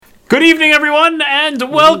Good evening, everyone, and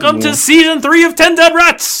welcome to Season 3 of 10 Dead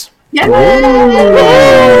Rats! Yay!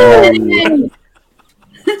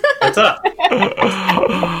 What's up?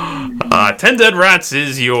 10 Dead Rats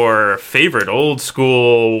is your favorite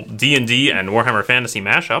old-school D&D and Warhammer Fantasy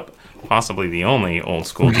mashup. Possibly the only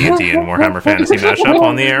old-school D&D and Warhammer Fantasy mashup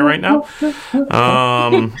on the air right now.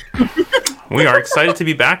 We are excited to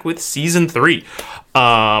be back with Season 3.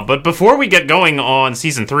 But before we get going on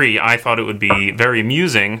Season 3, I thought it would be very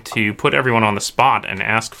amusing to put everyone on the spot and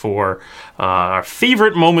ask for our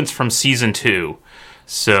favorite moments from Season 2.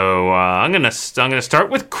 So I'm gonna start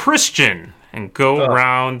with Christian and go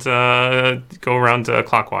around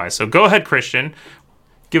clockwise. So go ahead, Christian.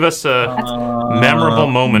 Give us a memorable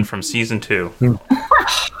moment from Season 2.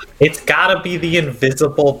 It's gotta be the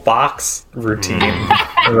invisible box routine.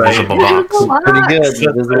 Right? Invisible box. Pretty good.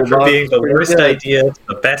 From being the worst idea to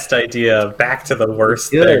the best idea, back to the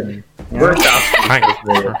worst thing. Yeah. Worst option. Right.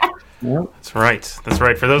 Yep. That's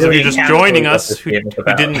right. For those of you just joining us who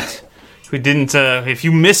didn't, if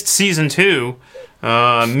you missed Season 2,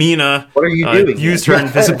 Mina What are you doing used her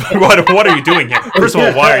invisible. What are you doing here? First of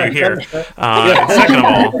all, why are you here? Second of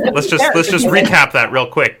all, let's just recap that real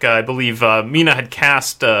quick. I believe Mina had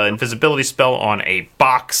cast invisibility spell on a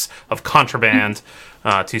box of contraband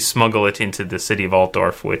to smuggle it into the city of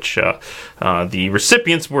Altdorf, which the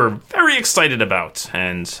recipients were very excited about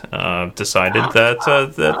and decided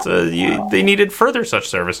that they needed further such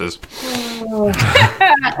services.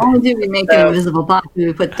 Only did we make an invisible box, we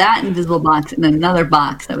would put that invisible box in another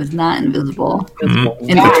box that was not invisible. Mm-hmm.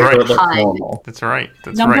 In That's order right. to hide. That's right.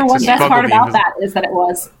 That's Number right. one To best smuggle part the about that is that it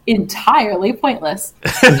was entirely pointless.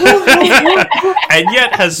 and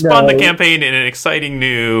yet has spun the No. campaign in an exciting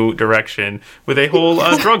new direction with a whole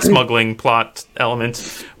drug smuggling plot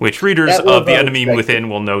element, which readers That was of The Enemy unexpected. Within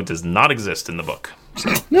will know does not exist in the book.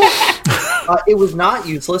 It was not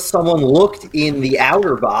useless. Someone looked in the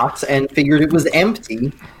outer box and figured it was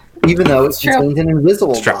empty, even though it true. contained an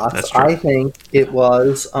invisible It's true. box. That's true. I think it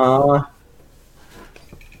was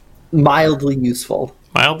mildly useful.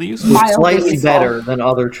 Mildly useful. Mildly Slightly useful. better than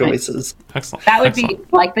other choices. Excellent. That would Excellent.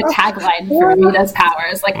 be like the tagline for Mina's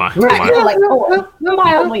powers. Like, mildly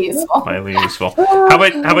useful. Mildly useful. How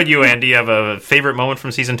about you, Andy? You have a favorite moment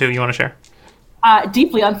from Season 2 you want to share?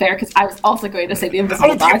 Deeply unfair because I was also going to say the invisible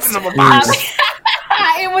the box. invisible box.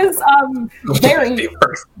 It was very,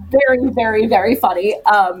 very, very, very funny,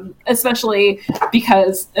 especially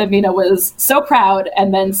because Mina was so proud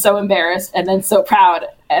and then so embarrassed and then so proud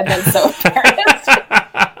and then so embarrassed.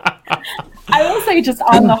 I will say, just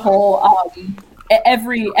on the whole,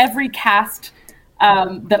 every cast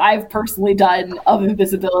that I've personally done of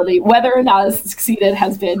invisibility, whether or not it's succeeded,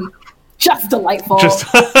 has been just delightful. Not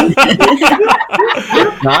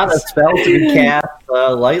a spell to be cast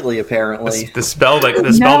lightly, apparently. the spell that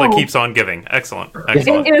No. keeps on giving. Excellent.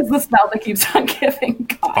 Excellent. It is the spell that keeps on giving.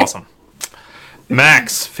 God. Awesome.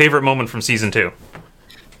 Max, favorite moment from Season 2?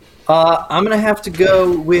 I'm going to have to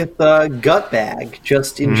go with Gutbag,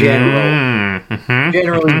 just in general. Mm-hmm.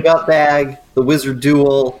 Generally, Gutbag, the Wizard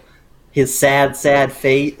Duel, his sad, sad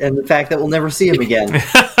fate, and the fact that we'll never see him again.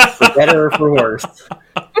 For better or for worse.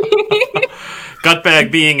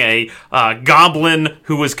 Gutbag being a goblin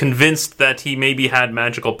who was convinced that he maybe had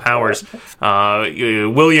magical powers.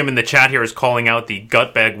 William in the chat here is calling out the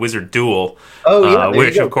Gutbag Wizard Duel, Oh, yeah, there you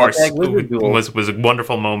which go, of course Gutbag Wizard Duel. was a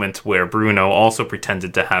wonderful moment where Bruno also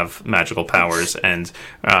pretended to have magical powers, and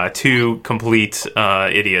two complete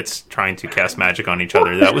idiots trying to cast magic on each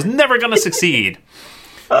other. That was never going to succeed.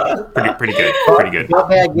 Pretty good. Pretty good.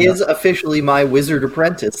 Gutbag is officially my wizard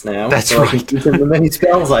apprentice now. That's so I can right. teach him the many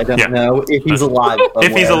spells I don't Yeah. know if he's alive.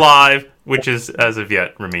 If he's somewhere. alive, which is as of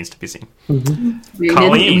yet remains to be seen.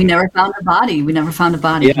 Colleen. We never found a body. We never found a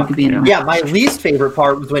body. Yeah. He could be in a Yeah, my least favorite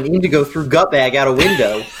part was when Indigo threw Gutbag out a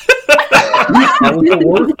window. That was the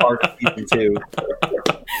worst part of season 2.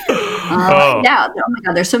 Yeah, oh my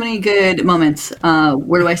god, there's so many good moments.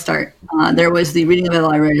 Where do I start? There was the reading of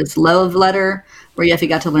Elira's love letter, where Yeffy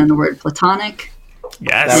got to learn the word platonic.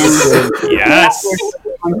 Yes. That was good. Yes.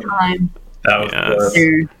 One time. That was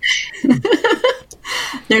Yes. good.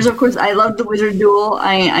 There's, of course, I loved the Wizard Duel.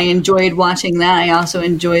 I enjoyed watching that. I also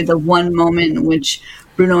enjoyed the one moment in which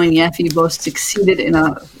Bruno and Yeffy both succeeded in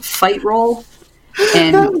a fight roll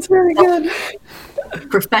and That was very good.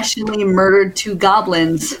 professionally murdered two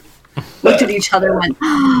goblins, looked at each other, went,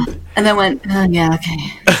 and then went, oh, yeah, okay.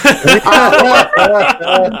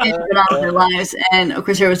 And went on with their lives. And, of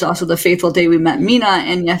course, there was also the fateful day we met Mina,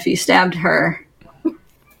 and Yeffy stabbed her to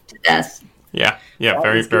death. Yeah.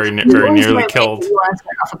 Very It was nearly my killed. last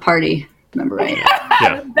night off a party. Remember right?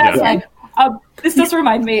 Yeah. That's Yeah. like, this does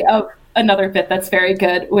remind me of another bit that's very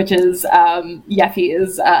good, which is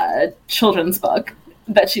Yeffy's children's book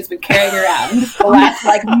that she's been carrying around the last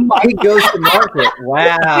month. He goes to market.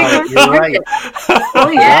 Wow, you're right. Oh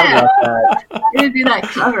yeah, I didn't do that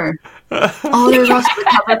cover. Oh, there's also the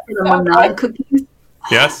cover for the Manon cookies.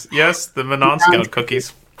 Yes, the Manon Scout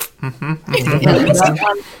cookies. Yeah, there's that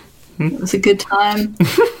one. It was a good time.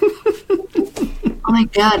 Oh my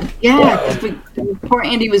god, yeah. 'Cause before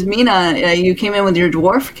Andy was Mina, you came in with your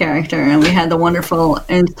dwarf character, and we had the wonderful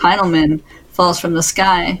Ernst Heidelman Falls from the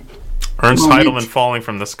Sky. Ernst moment. Heidelman falling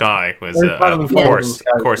from the sky was, Ernst Heidelman of falling course, from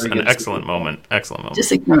the sky was an pretty good. excellent moment. Excellent moment.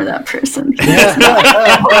 Just ignore that person.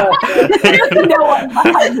 No one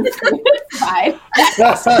behind the screen.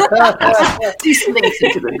 He slinks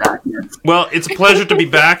into the darkness. Well, it's a pleasure to be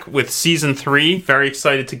back with season 3. Very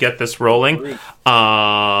excited to get this rolling.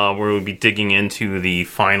 Where we'll be digging into the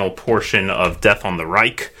final portion of Death on the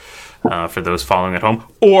Reich. For those following at home,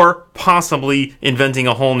 or possibly inventing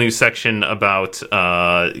a whole new section about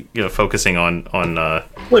focusing on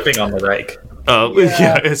Living on the Reich.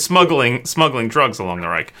 smuggling drugs along the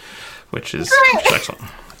Reich, which is excellent.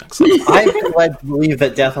 I'm led to believe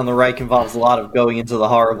that Death on the Reich involves a lot of going into the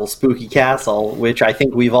horrible, spooky castle, which I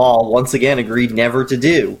think we've all once again agreed never to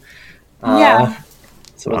do. Yeah.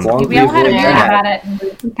 So as long as We all had a avoid dream that. about it, and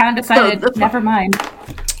we kind of decided, never mind.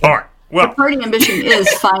 All right. The Well, party ambition is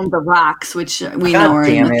find the rocks, which we God know are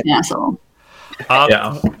in damn the it. castle.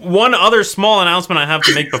 one other small announcement I have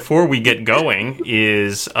to make before we get going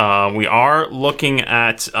is we are looking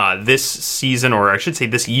at this season, or I should say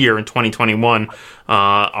this year in 2021.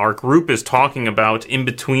 Our group is talking about in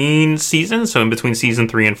between seasons, so in between season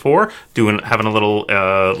 3 and 4, having a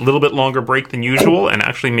little bit longer break than usual, and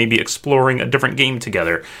actually maybe exploring a different game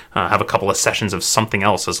together. Have a couple of sessions of something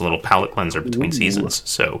else as a little palate cleanser between seasons.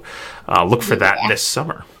 So look for that this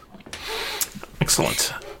summer.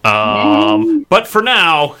 Excellent. But for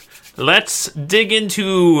now, let's dig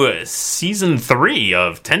into season 3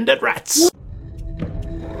 of 10 Dead Rats.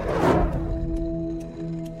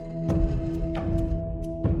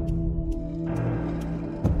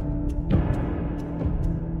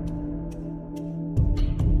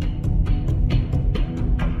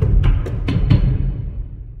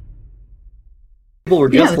 People were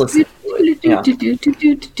just listening to it. Yeah.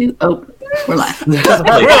 Oh, we're live. We're live.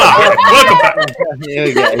 Welcome back.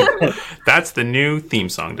 Okay. That's the new theme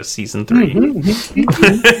song to season 3.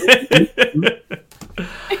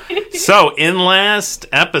 So, in last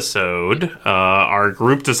episode, our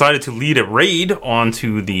group decided to lead a raid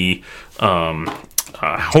onto the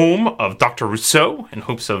home of Dr. Rousseau in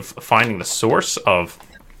hopes of finding the source of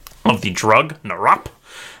the drug Narop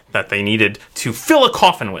that they needed to fill a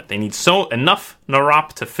coffin with. They need enough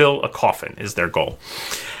Narop to fill a coffin is their goal.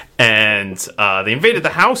 And they invaded the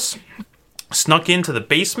house, snuck into the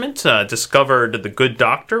basement, discovered the good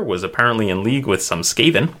doctor was apparently in league with some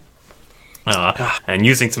Skaven, and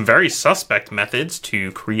using some very suspect methods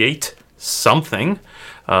to create something.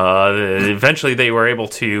 Eventually, they were able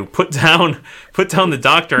to put down the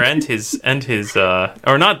doctor and his put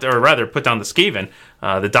down the Skaven.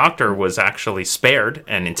 The doctor was actually spared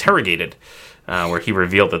and interrogated, where he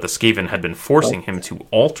revealed that the Skaven had been forcing him to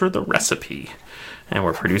alter the recipe, and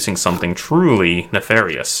were producing something truly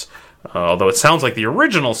nefarious. Although it sounds like the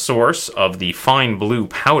original source of the fine blue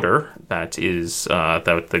powder that is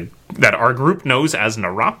that our group knows as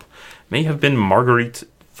Narop may have been Marguerite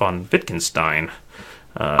von Wittgenstein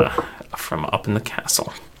from up in the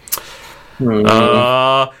castle.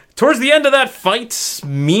 Towards the end of that fight,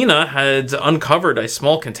 Mina had uncovered a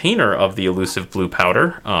small container of the elusive blue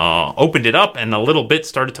powder, opened it up, and a little bit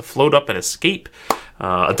started to float up and escape.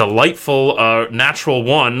 A delightful natural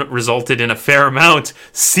one resulted in a fair amount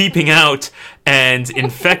seeping out and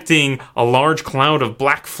infecting a large cloud of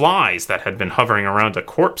black flies that had been hovering around a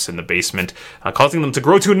corpse in the basement, causing them to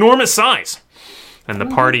grow to enormous size. And the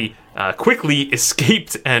party quickly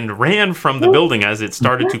escaped and ran from the building as it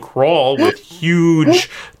started to crawl with huge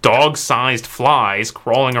dog-sized flies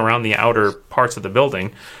crawling around the outer parts of the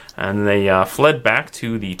building. And they fled back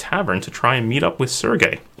to the tavern to try and meet up with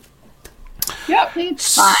Sergei. Yep.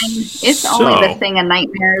 It's fine. It's only the thing of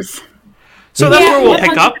nightmares. So that's where we'll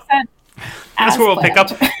pick up. 100% That's as where we'll pick up.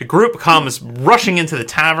 planned. The group comes rushing into the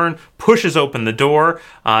tavern, pushes open the door,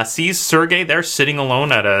 sees Sergei there sitting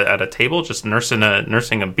alone at a table, just nursing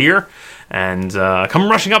a beer, and come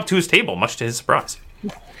rushing up to his table, much to his surprise.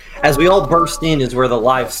 As we all burst in is where the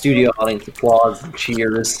live studio audience applauds and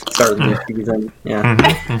cheers started the new season.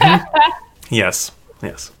 Yeah. Yes.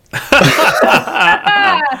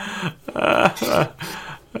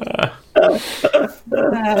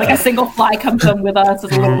 Like a single fly comes home with us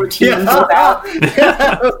as a little routine. We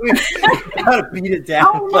gotta beat it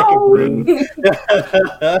down like a broom.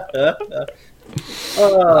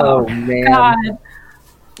 Oh man! God.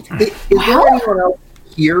 Is there anyone else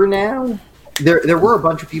here now? There were a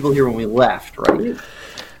bunch of people here when we left, right?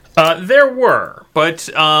 There were, but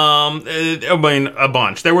I mean, a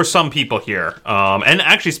bunch. There were some people here, and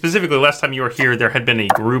actually, specifically, last time you were here, there had been a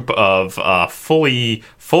group of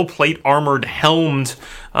full plate armored, helmed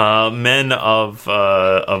men of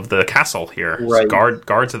the castle here, Right.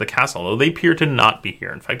 guards of the castle. Though they appear to not be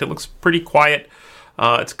here. In fact, it looks pretty quiet.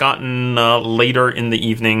 It's gotten later in the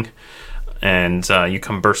evening, and you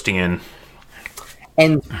come bursting in.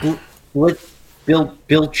 And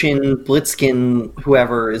Bilchin, Blitzkin,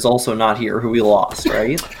 whoever is also not here, who we lost,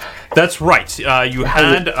 right? That's right. You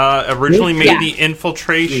had originally made the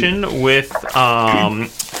infiltration with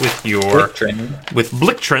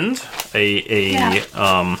Blicktrend, a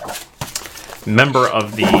member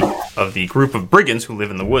of the group of brigands who live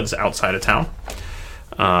in the woods outside of town.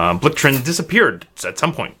 Blicktrend disappeared at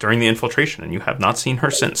some point during the infiltration, and you have not seen her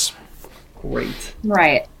since. Great.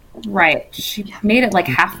 Right. She made it like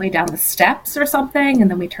halfway down the steps or something,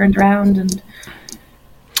 and then we turned around and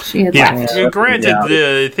she had left.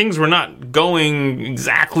 Granted, things were not going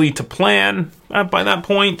exactly to plan by that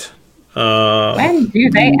point. When do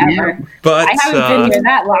they ever? But I haven't been here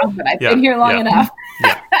that long, but I've been here long enough.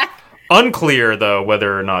 Unclear, though,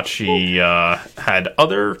 whether or not she had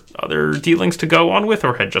other dealings to go on with,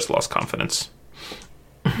 or had just lost confidence.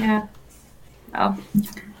 Yeah. Oh.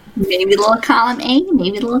 Maybe little column A,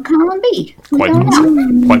 maybe little column B. Quite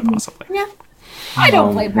possibly. Yeah. I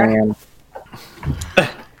don't blame her.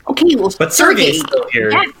 Okay, well, But Sergey's still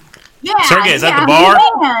here. Yeah, Sergey's at the bar,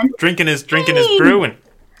 drinking his brew, and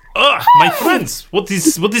my friends, what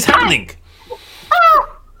is happening?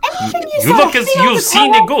 You look as you've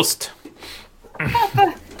seen a ghost.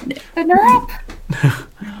 The neurope?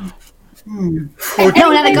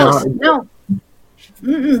 No, not a ghost. No.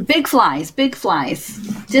 Big flies.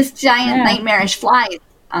 Just giant nightmarish flies.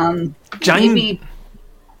 Giant. Maybe...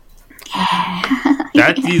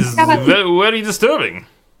 That is very disturbing.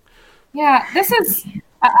 Yeah, this is...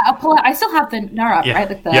 I still have the neurope, right?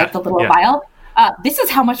 Like the little vial. This is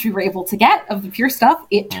how much we were able to get of the pure stuff.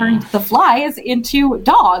 It turned the flies into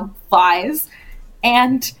dog flies.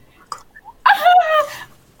 And...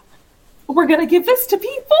 we're gonna give this to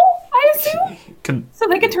people, I assume, so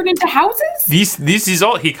they can turn into houses. This is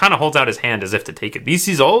all. He kind of holds out his hand as if to take it. This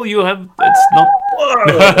is all you have. It's not.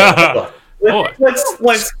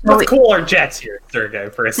 Let's cool our jets here, Sergey,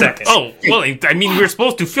 for a second. Oh well, I mean, we're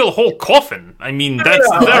supposed to fill a whole coffin. I mean, that's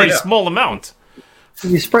a very small amount.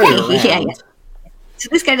 You spread it around. Yeah. So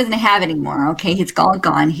this guy doesn't have it anymore. Okay, it's all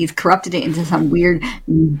gone. He's corrupted it into some weird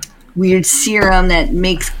serum that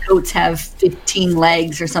makes goats have 15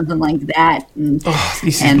 legs or something like that, and this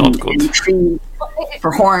is not good. And trees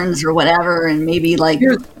for horns or whatever, and maybe like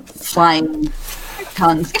flying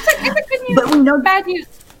tongues. It's a good news, but we know bad news.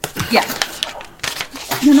 Yeah.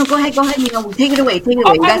 No, go ahead, Neil. Take it away. You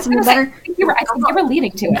got something better? I think you were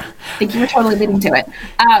leading to it. I think you were totally leading to it.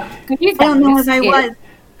 Good news. I don't know if I was.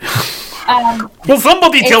 Will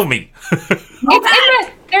somebody tell me?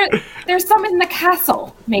 It's in there's some in the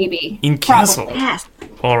castle, maybe. In castle? Probably. Yes.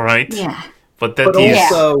 All right. Yeah. But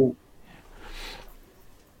also...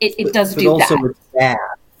 It does but do also that. It's bad.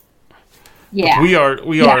 Yeah.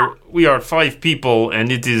 We are 5 people,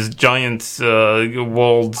 and it is giant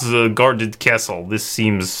walled guarded castle. This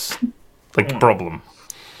seems like a problem.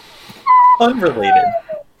 Unrelated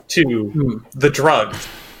to the drugs,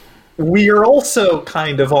 we are also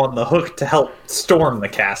kind of on the hook to help storm the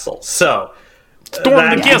castle. So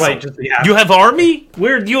storm the castle. You have army?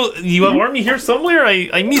 Where do you have army here somewhere?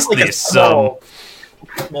 I missed like this. Small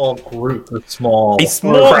group. A small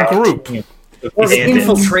group. More of an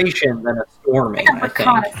infiltration than a storming, I think.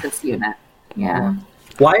 Reconnaissance unit. Yeah.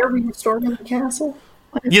 Why are we storming the castle?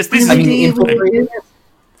 Yes, this I mean, infiltrating it?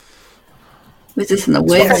 Was this in the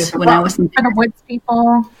woods when I wasn't for the woods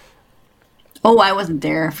people? Oh, I wasn't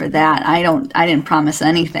there for that. I didn't promise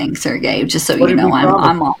anything, Sergey. Just so What you did know, we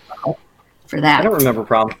I'm all for that. I don't remember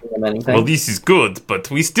promising them anything. Well, this is good,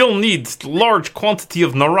 but we still need large quantity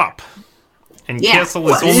of Narap. And castle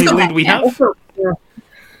is only lead we have.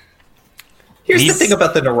 Here's the thing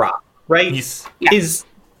about the Narap, right? Is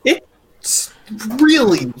it's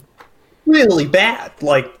really, really bad.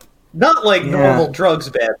 Like, not like normal drugs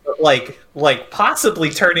bad, but like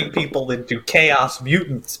possibly turning people into chaos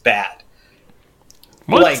mutants bad.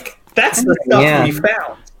 What? Like, that's the stuff we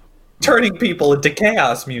found. Turning people into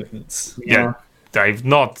chaos mutants. Yeah. I've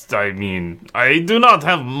not. I mean, I do not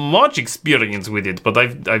have much experience with it, but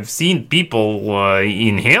I've seen people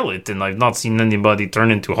inhale it, and I've not seen anybody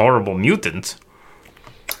turn into horrible mutants.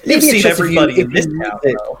 You've seen everybody in this town,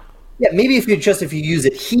 though. Yeah, maybe if you use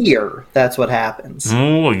it here, that's what happens.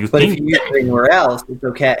 Oh, you but think? If you use it anywhere else, it's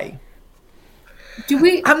okay.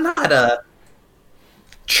 I'm not a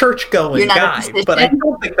church-going guy, but I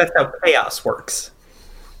don't think that's how chaos works.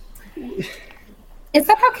 Is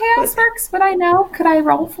that how chaos works? Would I know? Could I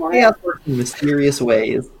roll for it? Chaos works in mysterious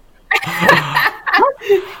ways. I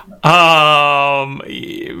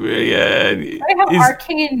have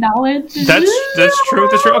arcane knowledge. That's true.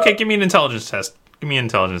 That's true. Okay, give me an intelligence test. Mina.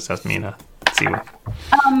 Let's see what.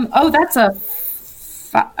 That's a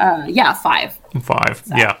 5. 5.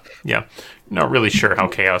 So. Yeah. Not really sure how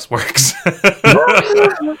chaos works.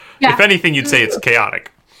 If anything, you'd say it's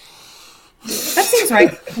chaotic. That seems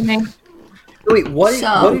right to me. Wait, what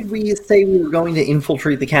did we say we were going to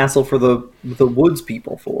infiltrate the castle for the woods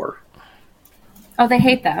people for? Oh, they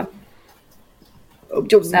hate them.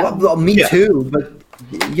 Me too, but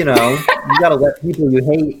you gotta let people you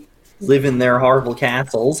hate live in their horrible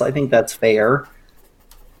castles. I think that's fair.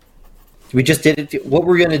 We just did it. What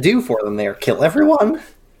were we going to do for them there? Kill everyone?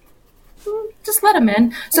 Just let them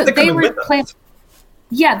in. So they were planning.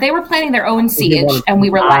 Yeah, they were planning their own siege, and we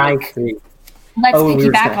were like, "Let's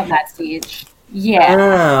piggyback on that siege." Yeah.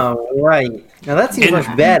 Oh, right. Now that seems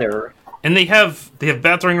much better. And they have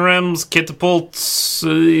battering rams, catapults,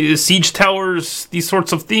 siege towers, these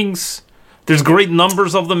sorts of things. There's great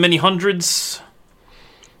numbers of them, many hundreds.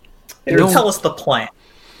 Tell us the plan.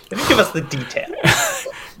 Give us the details.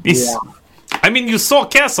 I mean, you saw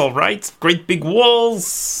castle, right? Great big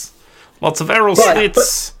walls, lots of arrow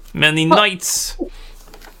slits, many knights,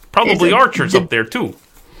 probably archers up there too.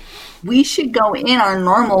 We should go in our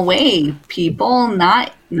normal way, people,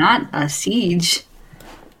 not a siege.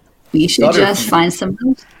 We should just find some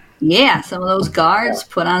of those guards,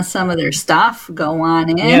 put on some of their stuff, go on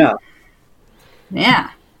in.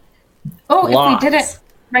 Yeah. Oh, if we did it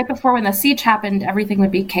right before when the siege happened, everything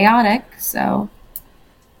would be chaotic, so...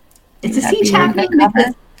 It's a siege happening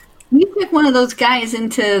because we took one of those guys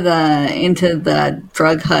into the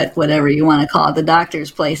drug hut, whatever you want to call it, the doctor's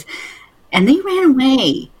place, and they ran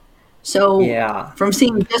away. So from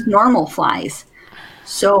seeing just normal flies.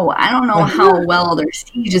 So I don't know how well their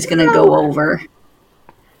siege is going to go over.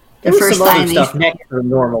 The first some time other stuff next to the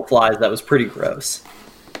normal flies that was pretty gross.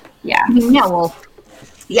 Yeah.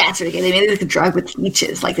 It's really good. They made it like a drug with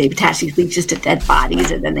leeches. Like they attach these leeches to dead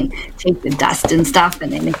bodies, and then they take the dust and stuff, and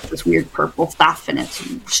they make this weird purple stuff, and it's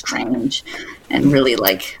strange and really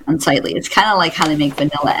like unsightly. It's kind of like how they make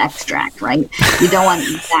vanilla extract, right? You don't want to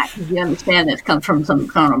eat that because you understand it comes from some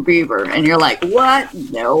kind of beaver, and you're like, what?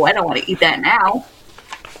 No, I don't want to eat that now.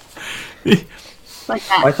 Like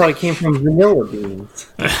that. I thought it came from vanilla beans.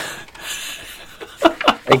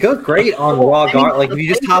 It goes great on raw garlic. Like if you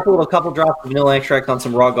just top a couple drops of vanilla extract on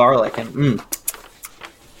some raw garlic, and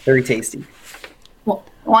very tasty. Well,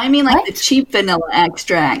 I mean like the cheap vanilla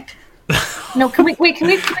extract. No, can we reverse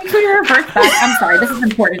that? I'm sorry, this is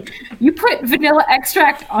important. You put vanilla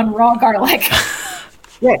extract on raw garlic.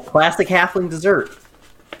 Yeah, classic halfling dessert.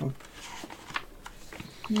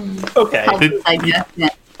 Okay.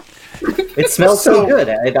 It smells so good.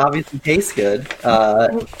 It obviously tastes good.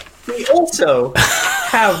 We also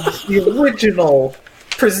have the original,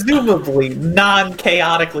 presumably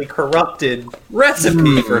non-chaotically corrupted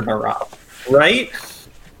recipe for Narab, right?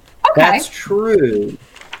 Okay. That's true.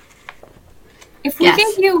 If we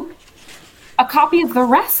gave you a copy of the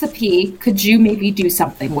recipe, could you maybe do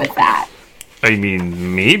something with that? I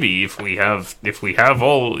mean, maybe if we have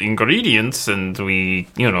all ingredients and we,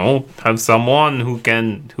 have someone who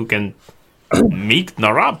can make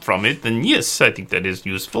Narab from it, then yes, I think that is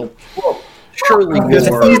useful. Well, surely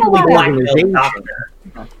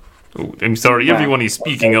Oh, I'm sorry, everyone is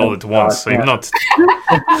speaking all at once. I'm not.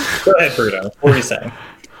 Go ahead, Bruno. What were you saying?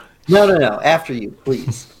 No. After you,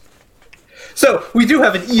 please. So we do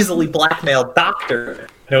have an easily blackmailed doctor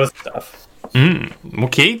who knows stuff.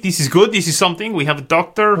 Okay, this is good. This is something. We have a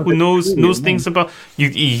doctor who knows things about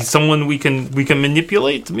you. Someone we can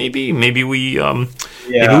manipulate. Maybe we maybe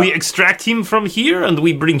we extract him from here and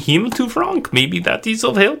we bring him to Frank. Maybe that is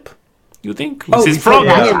of help. You think? He says,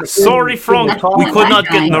 Frank, sorry, Frank, we could not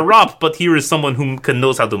get Narab, but here is someone who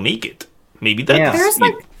knows how to make it. Maybe that.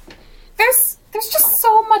 There's just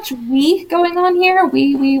so much we going on here.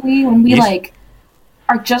 We when we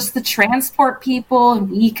are just the transport people, and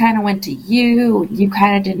we kind of went to you, and you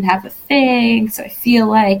kind of didn't have a thing, so I feel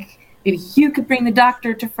like maybe you could bring the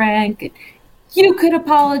doctor to Frank, and you could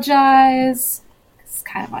apologize. It's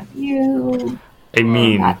kind of on you. I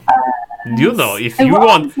mean,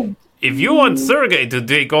 if you want Sergei to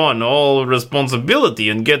take on all responsibility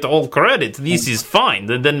and get all credit, this is fine.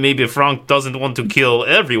 Then maybe Frank doesn't want to kill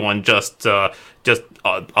everyone, just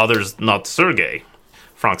others, not Sergei.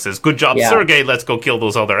 Frank says, "Good job, Sergei. Let's go kill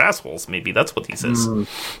those other assholes." Maybe that's what he says.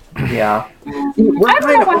 Yeah,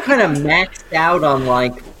 we're kind of maxed out on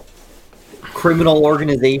like criminal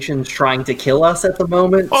organizations trying to kill us at the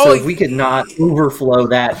moment. So if we could not overflow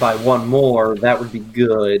that by one more, that would be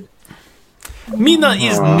good. Mina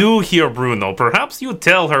is new here, Bruno. Perhaps you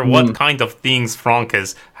tell her what kind of things Frank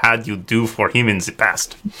has had you do for him in the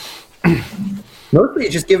past. Mostly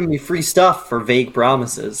just giving me free stuff for vague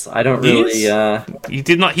promises. I don't really... He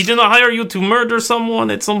did not hire you to murder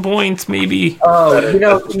someone at some point, maybe? Oh, he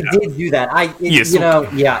did do that. He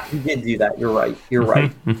did do that. You're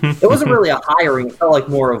right. It wasn't really a hiring. It felt like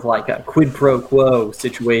more of like a quid pro quo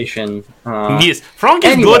situation. Yes, Frank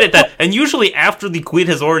is good at that. And usually after the quid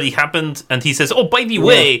has already happened, and he says, "Oh, by the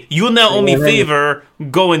way, you now owe me a favor.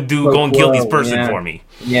 Go and kill this person for me."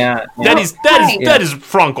 Yeah, that is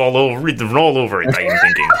Frank all over it. I am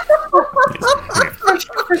thinking.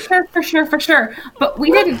 For sure. But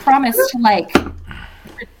we didn't promise to like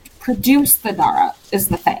produce the Nara. Is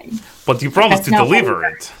the thing. But you promised to deliver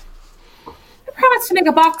it. I promised to make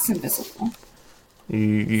a box invisible.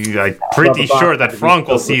 I'm pretty sure that Frank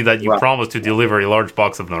will see that you promised to deliver a large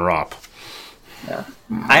box of Narop. Yeah.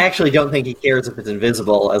 I actually don't think he cares if it's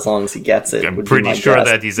invisible as long as he gets it. I'm pretty sure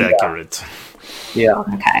that he's accurate. Yeah.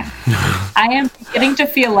 Okay. I am beginning to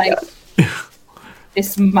feel like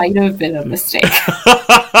this might have been a mistake.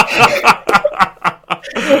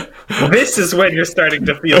 This is when you're starting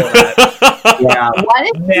to feel that. Yeah. What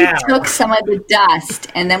if we took some of the dust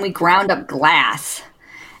and then we ground up glass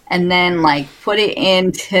and then like put it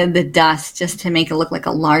into the dust just to make it look like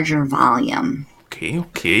a larger volume?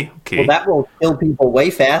 Okay. Well, that will kill people way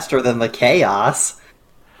faster than the chaos.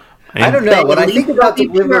 I don't know. When I think about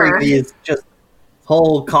delivering these just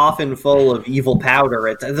whole coffin full of evil powder,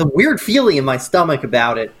 it's a weird feeling in my stomach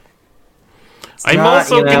about it. I'm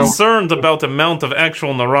also concerned about the amount of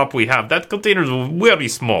actual Narop we have. That container is very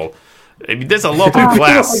small. I mean, there's a lot of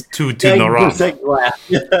glass to Narop. Glass.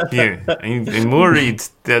 Yeah, I'm worried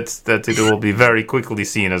that it will be very quickly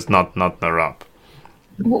seen as not Narop.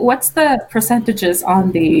 What's the percentages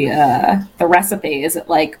on the recipe? Is it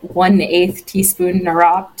like 1/8 teaspoon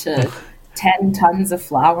Narop to 10 tons of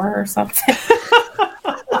flour or something?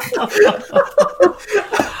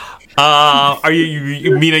 Are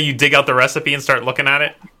you Mina? You dig out the recipe and start looking at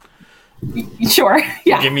it. Sure.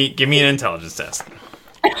 Yeah. Give me an intelligence test.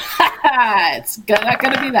 It's not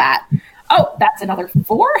gonna be that. Oh, that's another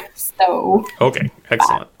 4. So okay,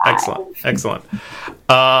 excellent.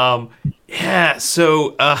 Yeah.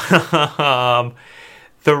 So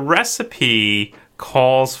the recipe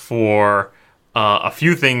calls for a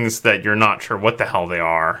few things that you're not sure what the hell they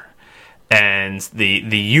are. And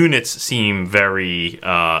the units seem very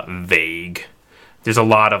vague. There's a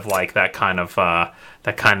lot of like that kind of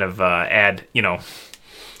add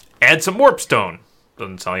some warpstone.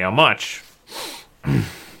 Doesn't tell you how much.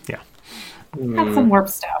 Yeah. Have some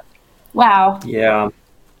warpstone. Wow. Yeah.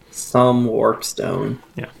 Some warpstone.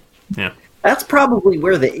 Yeah. That's probably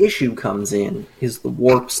where the issue comes in, is the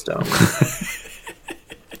warpstone.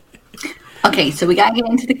 Okay, so we gotta get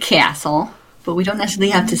into the castle. But we don't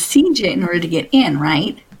necessarily have to siege it in order to get in,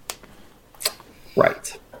 right?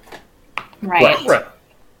 Right.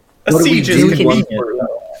 A siege is convenient.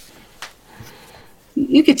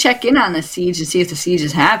 You could check in on the siege to see if the siege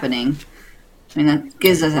is happening. I mean, that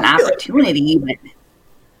gives us an opportunity, but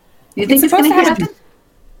you think it's going to happen?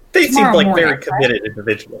 They seem like very committed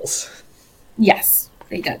individuals. Yes,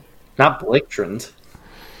 they did. Not Blicktrand.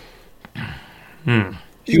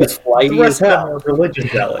 She was flighty as hell. Religion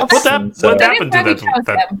zealots. What happened to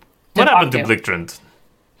that? What happened to Blicktrand?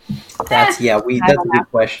 That's a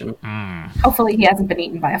good question. Hopefully he hasn't been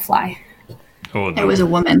eaten by a fly. Oh, no. It was a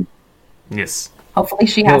woman. Yes. Hopefully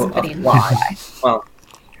she hasn't been eaten by a fly. Well,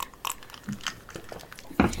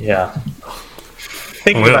 yeah.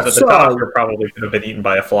 Thinking about it, the doctor probably could have been eaten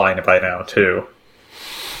by a fly by now, too.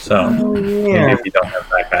 So, maybe if you don't have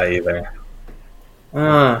that guy either.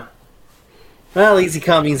 Well, easy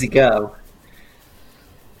come, easy go.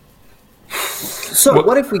 So,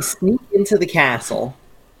 what if we sneak into the castle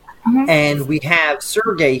and we have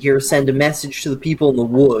Sergei here send a message to the people in the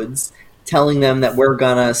woods telling them that we're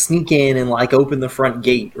gonna sneak in and like open the front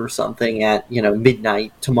gate or something at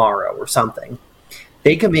midnight tomorrow or something.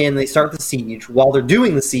 They come in, they start the siege. While they're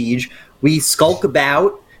doing the siege, we skulk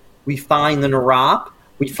about, we find the Narop,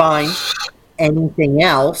 we find anything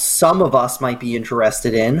else some of us might be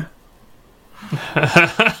interested in.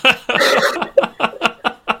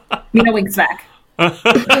 Mina winks back.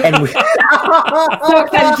 And we, So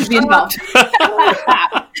excited to be involved.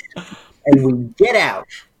 and we get out.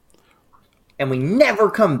 And we never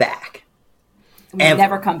come back. We Ever.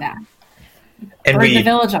 never come back. And We're in the we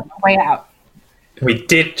village on the way out.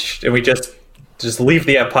 ditch and we just leave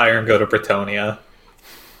the Empire and go to Bretonia.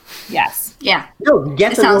 Yes. Yeah. No, we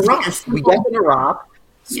get It the sounds like a Narop. We get the Narop.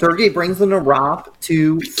 Sergei brings the Narop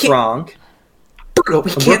to Frank. Bruno,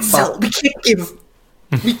 we can't sell. We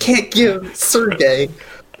can't give Sergei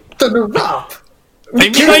the Narop.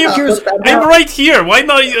 I'm right here. Why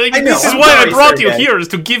not? This is why I brought you here, is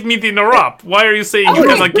to give me the Narop. Why are you saying you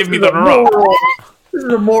cannot give me the Narop? This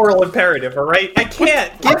is a moral imperative, all right? I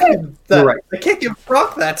can't give him that. Right. I can't give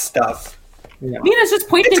Brock that stuff. Yeah. Mina's just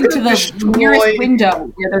pointing to the nearest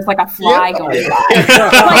window where there's like a fly going by.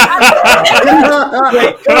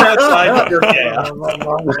 Wait, go outside.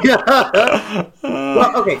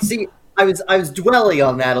 Well, okay. See, I was dwelling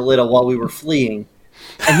on that a little while we were fleeing,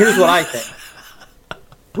 and here's what I think.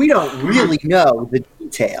 We don't really know the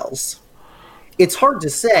details. It's hard to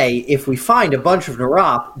say if we find a bunch of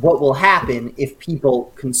Narop, what will happen if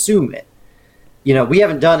people consume it. You know, we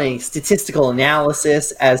haven't done a statistical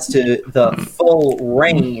analysis as to the full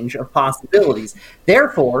range of possibilities.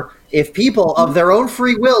 Therefore, if people of their own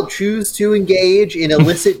free will choose to engage in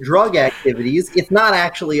illicit drug activities, it's not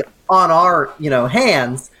actually on our,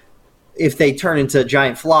 hands if they turn into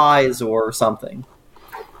giant flies or something.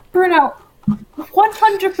 Bruno,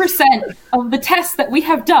 100% of the tests that we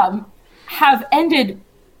have done have ended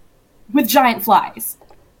with giant flies.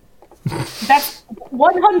 That's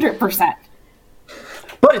 100%.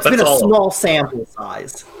 But it's been a all. small sample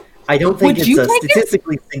size. I don't think Would you it's a take it?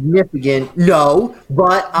 statistically significant. No,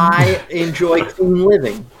 but I enjoy clean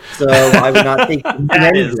living, so I would not take That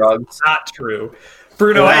many is drugs. not true.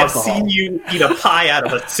 Bruno, Or I have alcohol. seen you eat a pie out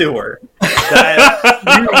of a sewer.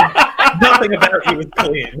 Nothing about you is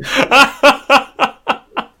clean.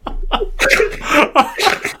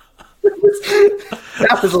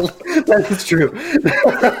 That is true.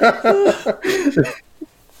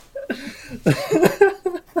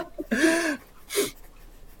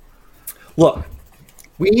 Look,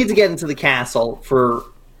 we need to get into the castle for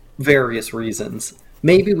various reasons.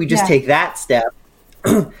 Maybe we just take that step,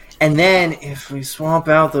 and then if we swap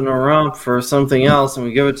out the Narump for something else and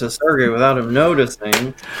we give it to Sergei without him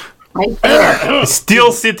noticing... Right there.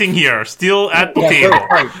 Still sitting here, still at the table.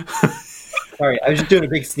 Sorry, I was just doing a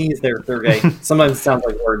big sneeze there, Sergei. Sometimes it sounds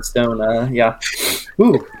like words don't, yeah.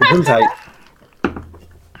 Ooh, I'm tight.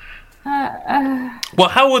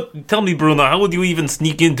 Well, tell me, Bruno, how would you even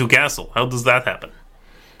sneak into castle? How does that happen?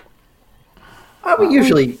 We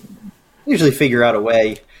usually figure out a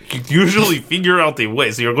way. You usually figure out a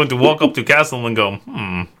way, so you're going to walk up to castle and go,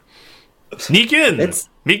 sneak in,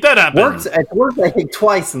 make that happen. It's worked, I think,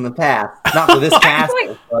 twice in the past. Not for this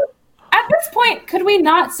castle, but... At this point, could we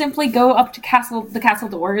not simply go up to the castle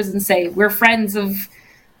doors and say, we're friends of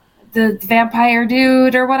the vampire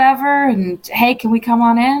dude or whatever, and hey, can we come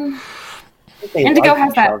on in? Indigo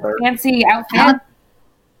has that fancy outfit.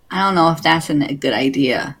 I don't know if that's a good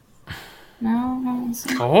idea. No.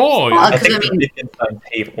 Oh, I think we can find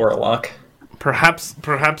Tate Warlock. Perhaps,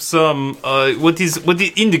 what is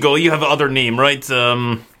Indigo? You have another name, right?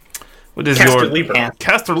 What is Castor your Lieberon.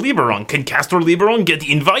 Castor Lieberon? Can Castor Lieberon get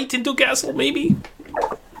invite into castle? Maybe.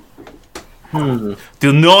 Do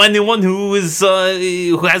you know anyone who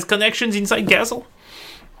has connections inside castle?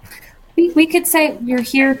 We could say we're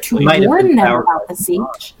here to We might have warn been them powerful. about the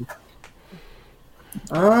siege.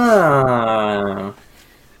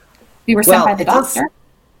 We were sent by the doctor.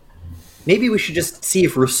 Maybe we should just see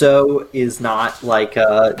if Rousseau is not like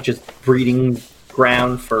just breeding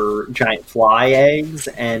ground for giant fly eggs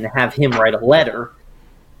and have him write a letter.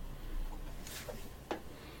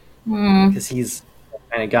 Because he's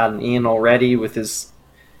kind of gotten in already with his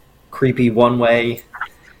creepy one-way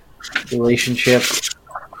relationship.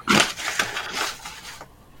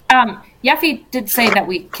 Yeffy did say that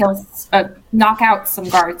we knock out some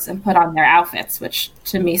guards and put on their outfits, which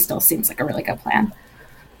to me still seems like a really good plan.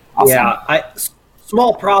 Also. Yeah,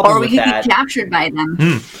 small problem Or we with could that. be captured by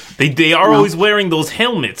them. They are always wearing those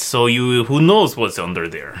helmets, so who knows what's under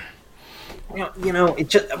there. You know, it's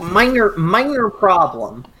just a minor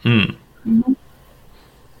problem.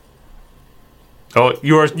 Oh,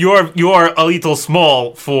 you are a little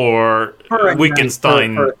small for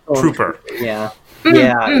Wittgenstein trooper. Yeah.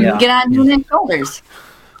 Yeah. Get on your shoulders.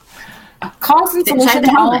 Cause and Get inside solution the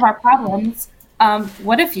to all of helmet. our problems.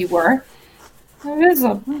 What if you were?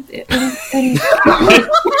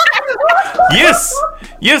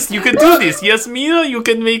 Yes, you can do this. Yes, Mina, you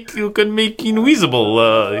can make invisible.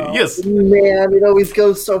 Yes. Man, it always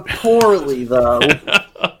goes so poorly, though.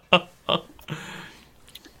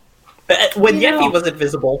 When Yeffy was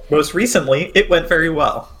invisible, most recently, it went very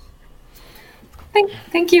well.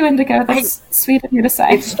 Thank you, Indigo. That's sweet of you to say.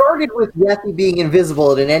 It started with Yeffy being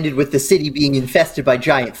invisible, and it ended with the city being infested by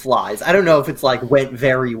giant flies. I don't know if it's went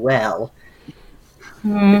very well.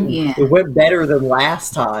 Yeah. It went better than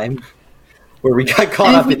last time, where we got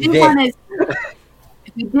caught up in this.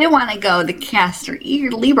 If we did want to go to Caster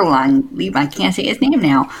Lieberlang, I can't say his name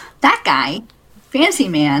now. That guy, Fancy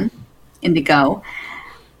Man, Indigo.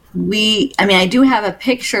 I do have a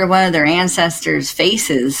picture of one of their ancestors'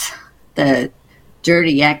 faces, the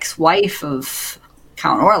dirty ex-wife of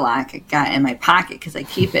Count Orlok. I got in my pocket because I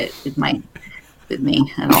keep it with me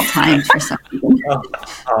at all times for some reason.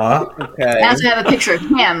 Okay. I also have a picture of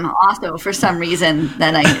him also for some reason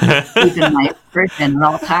that I keep in my person at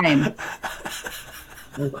all times.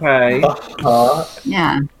 Okay.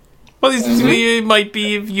 Yeah. Well, it might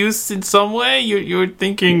be of use in some way. You're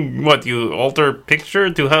thinking, what, you alter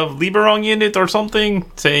picture to have Lieberong in it or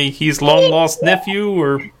something? Say he's long-lost nephew,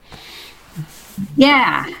 or...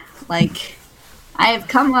 Yeah, I have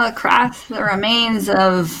come across the remains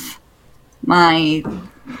of my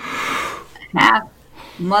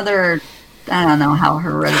half-mother. I don't know how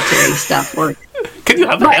hereditary stuff works. Can you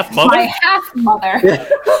have a half-mother? My half-mother. Yeah,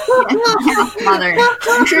 half-mother.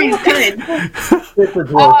 I'm sure you could. It's a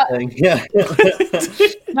dwarf thing. Yeah.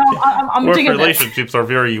 No, I'm Dwarf digging relationships are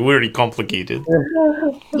very complicated.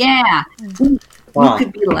 Yeah. You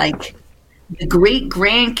could be like the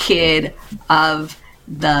great-grandkid of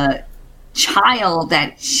the child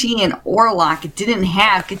that she and Orlok didn't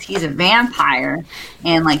have because he's a vampire,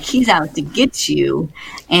 and he's out to get you,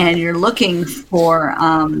 and you're looking for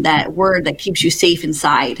that word that keeps you safe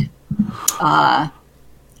inside.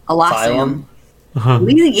 Elysium.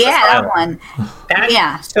 Yeah, that one.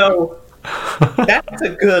 So that's a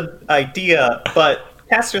good idea, but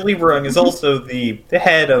Caster Lieberung is also the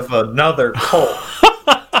head of another cult.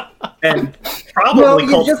 And probably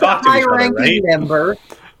cults just talk a to each other, high-ranking right? member.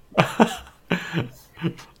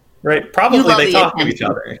 Right, probably they talk to each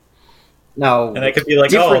other. No. And I could be like,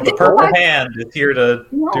 Different the Purple Hand is here to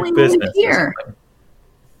do business. Here.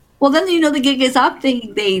 Well, then the gig is up.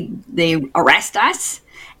 They arrest us,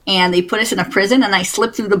 and they put us in a prison, and I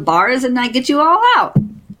slip through the bars, and I get you all out.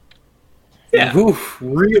 Yeah. Oof,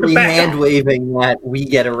 really hand-waving that we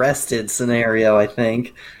get arrested scenario, I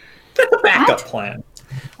think. That's a backup plan.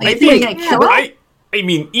 I think you're gonna kill us? I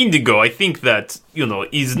mean, Indigo, I think that,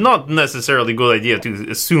 is not necessarily a good idea to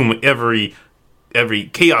assume every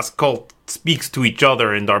chaos cult speaks to each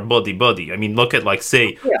other and are buddy-buddy. I mean, look at,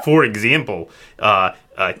 for example,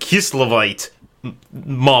 Kislevite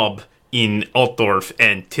mob in Altdorf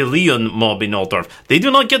and Tilion mob in Altdorf. They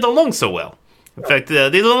do not get along so well. In fact, they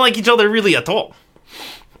don't like each other really at all.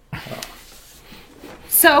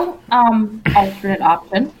 So, alternate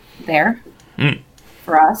option there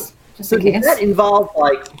for us. So does that involve,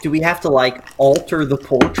 do we have to, alter the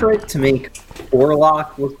portrait to make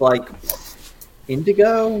Orlok look like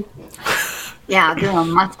Indigo? Yeah, I'll give him a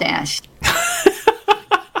mustache.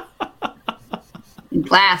 And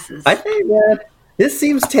glasses. I think that this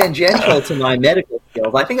seems tangential to my medical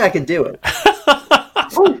skills. I think I can do it.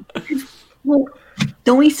 Well,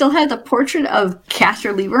 don't we still have the portrait of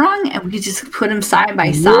Caster Lieberung, and we could just put him side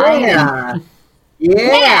by side?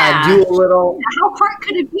 Yeah, do a little... How hard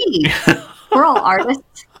could it be? We're all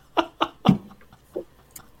artists.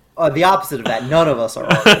 The opposite of that. None of us are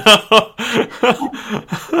artists.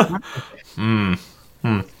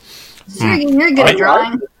 Sure, you're good at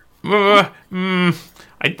drawing.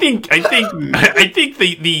 I think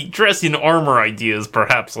the dress in armor idea is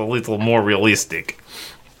perhaps a little more realistic.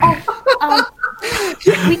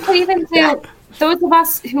 We could even do those of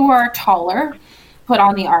us who are taller put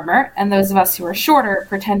on the armor, and those of us who are shorter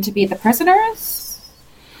pretend to be the prisoners.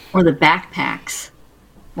 Or the backpacks.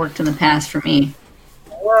 Worked in the past for me.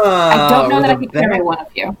 I don't know that I could carry one of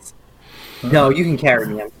you. No, you can carry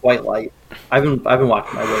me. I'm quite light. I've been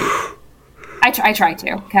watching my weight. I try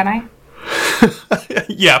to. Can I?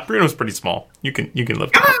 Yeah, Bruno's pretty small. You can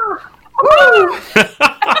lift him.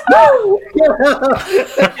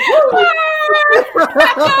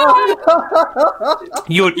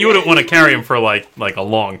 You wouldn't want to carry him for like a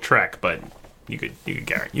long trek, but you could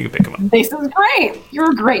carry. You could pick him up. This is great.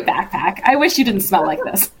 You're a great backpack. I wish you didn't smell like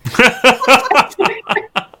this.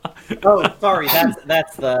 Oh, sorry.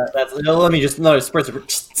 That's. No, let me just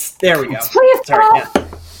spritz. There we go. Please sorry. Yeah.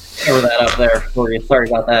 Cover that up there for you. Sorry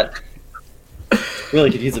about that.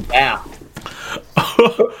 Really could use a bath.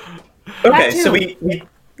 Okay, so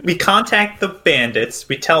we contact the bandits.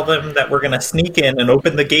 We tell them that we're going to sneak in and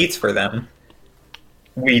open the gates for them.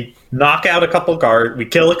 We knock out a couple guards. We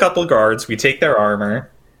kill a couple guards. We take their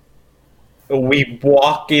armor. We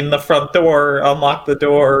walk in the front door, unlock the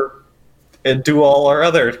door, and do all our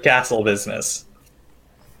other castle business.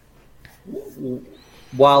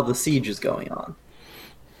 While the siege is going on.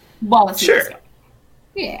 Well, it's Sure.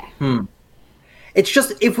 Yeah. It's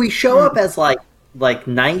just, if we show up as, like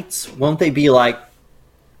knights, won't they be like,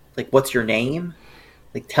 what's your name?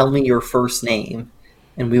 Like, tell me your first name.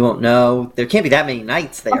 And we won't know. There can't be that many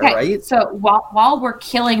knights there, Okay, right? so while we're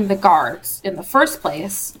killing the guards in the first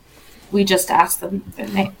place, we just ask them their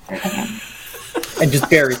name. And just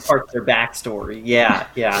bury parts of their backstory. Yeah.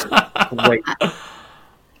 Great.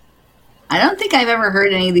 I don't think I've ever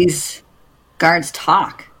heard any of these guards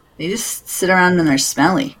talk. They just sit around and they're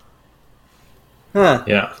smelly. Huh.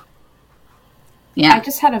 Yeah. Yeah. I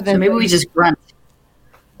just had a vision. So maybe we just grunt.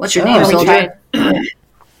 What's your Oh, name, we soldier?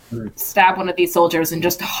 Stab one of these soldiers and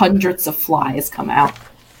just hundreds of flies come out.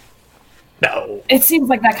 No. It seems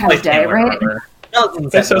like that kind of day, hammer right? armor.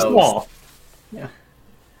 Dozens They're at so most. small.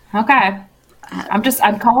 Okay.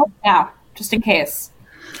 I'm calling now, just in case.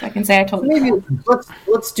 So I can say I told you. Maybe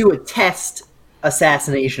let's do a test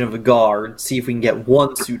assassination of a guard, see if we can get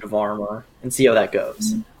one suit of armor, and see how that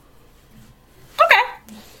goes. Okay.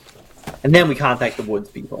 And then we contact the woods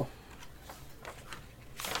people.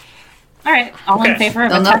 All right. All in Okay. favor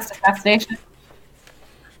of a Thumbs up. test assassination?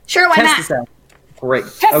 Sure, why Test not? assassination. Great.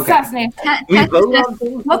 Test Okay. assassination. We Test vote assassin- on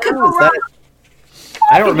things? What could now? go Is that-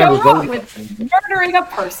 I don't What could remember go wrong voting. with murdering a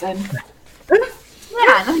person.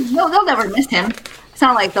 Yeah, they'll never miss him. It's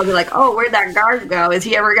not like they'll be like, "Oh, where'd that guard go? Is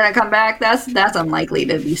he ever going to come back?" That's unlikely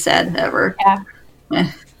to be said ever.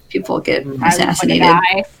 Yeah. People get I would assassinated.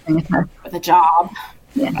 die with a job.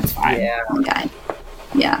 Yeah. That's fine. Yeah. One guy.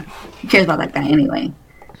 Yeah, who cares about that guy anyway?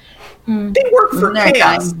 They work for They're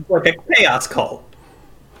chaos, fine. like a chaos cult.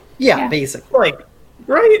 Yeah, Yeah. basically. Like,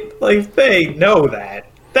 right? Like, they know that.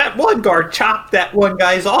 That one guard chopped that one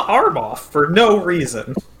guy's arm off for no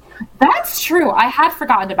reason. That's true. I had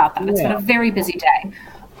forgotten about that. It's been Yeah. a very busy day.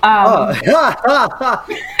 Oh,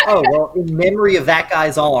 oh, well, in memory of that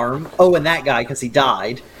guy's arm, and that guy, because he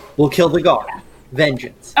died, we'll kill the guard.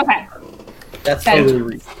 Vengeance. Okay. That's Vengeance. totally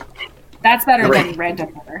reasonable. That's better Great. than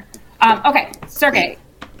random murder. Okay, Sergey,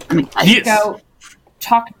 Yes. go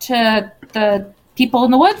talk to the people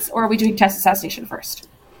in the woods, or are we doing test assassination first?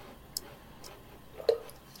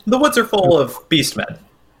 The woods are full of beastmen.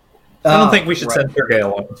 I don't think we should send Sergei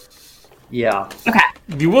alone. Yeah. Okay.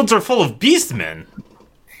 The woods are full of beastmen.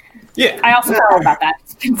 Yeah. I also forgot about that.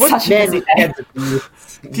 It's been such a Men busy with day. heads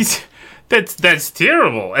of beasts. That's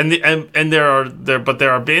terrible. And there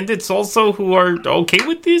are bandits also who are okay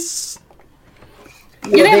with this.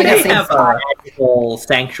 Yeah, never they know. have a magical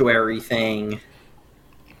sanctuary thing.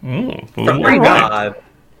 Mm, From all their right. god.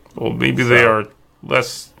 Well, maybe they are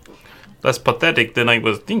less pathetic than I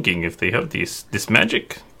was thinking. If they have this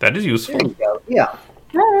magic, that is There useful. you go. Yeah.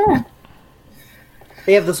 Yeah,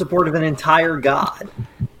 They have the support of an entire god.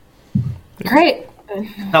 great.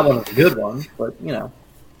 Not one of the good ones, but, you know.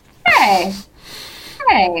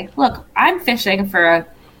 Hey, look, I'm fishing for a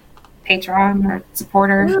patron or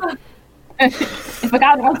supporter. If a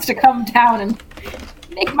god wants to come down and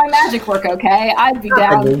make my magic work okay, I'd be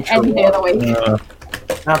down any day of the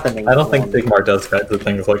week. Not the main I don't think one. Sigmar does kinds of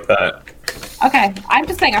things like that. Okay, I'm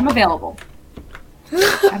just saying I'm available.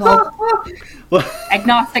 I'm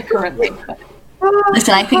agnostic currently. But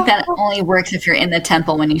Listen, I think that only works if you're in the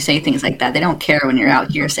temple when you say things like that. They don't care when you're out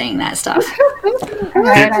here saying that stuff. all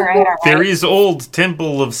right. There is old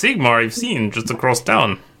temple of Sigmar I've seen just across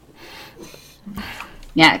town.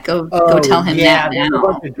 Yeah, go tell him yeah, that there's now.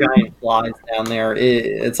 a bunch of giant flies down there.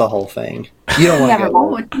 It's a whole thing. You don't want to Never go.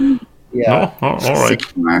 mind. Yeah. Oh, all right.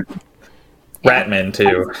 Ratmen,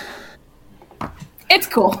 too. It's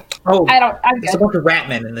cool. Oh, I'm there's a good. bunch of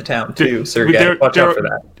ratmen in the town, too, There- Sergei. Watch out for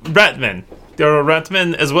that. Ratmen. There are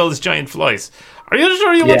ratmen as well as giant flies. Are you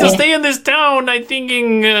sure you want to Yeah. stay in this town? I'm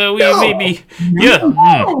thinking we No. maybe. Yeah.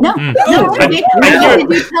 No, Rick, I'm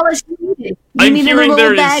did you tell us you needed? You I'm needed a hearing little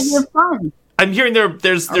there bag is- of fun. I'm hearing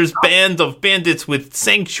there's band of bandits with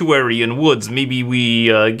sanctuary in woods. Maybe we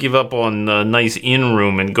give up on a nice inn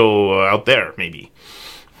room and go out there. Maybe.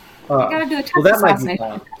 Gotta do the test well, that might be assassination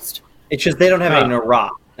fine. first. It's just they don't have Huh. any Narok.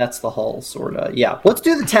 That's the whole sort of. Yeah. Let's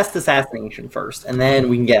do the test assassination first, and then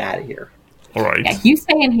we can get out of here. All right. Yeah, you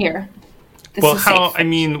stay in here. This Well, is how? safe. I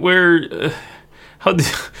mean, where? How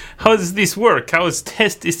does this work? How does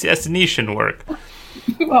test assassination work?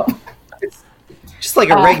 Well, Just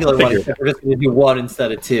like a regular one, Figure. except we're just going to do one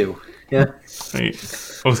instead of two. Yeah.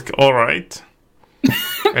 All right.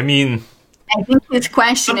 I mean, I think his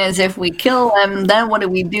question is, if we kill him, then what do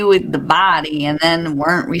we do with the body? And then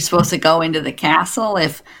weren't we supposed to go into the castle?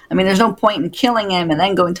 There's no point in killing him and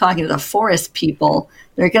then go and talking to the forest people.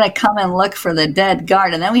 They're going to come and look for the dead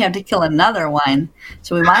guard, and then we have to kill another one.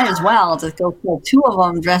 So we might as well just go kill 2 of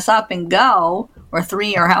them, dress up, and go, or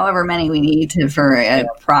 3, or however many we need for a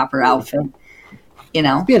proper outfit.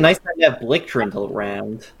 It'd be a nice time to have Blicktrand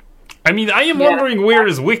around. I am wondering, where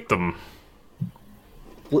is Wickham?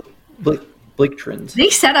 Blicktrand. They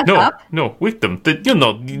set us up? No, Wickham.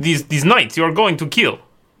 These knights you are going to kill.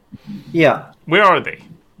 Yeah. Where are they?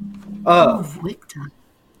 Wickham.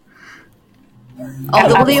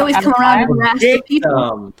 Well, they always come around and harass the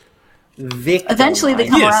people. Eventually, they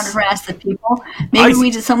come around and harass the people.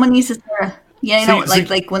 Maybe someone needs to start.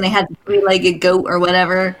 Like when they had the 3-legged goat or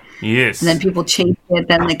whatever. Yes. And then people chased it.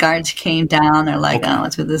 Then the guards came down. They're like, "Oh,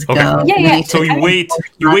 what's with this goat?" Yeah. So you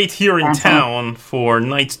wait here in town for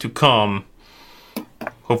knights to come.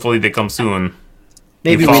 Hopefully, they come soon.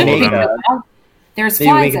 Maybe we make There's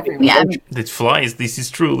flies everywhere. Yeah. It's flies. This is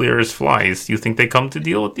true. There's flies. You think they come to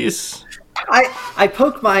deal with this? I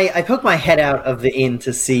poke my head out of the inn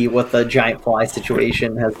to see what the giant fly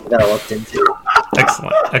situation has developed into.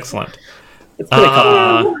 Excellent. It's been a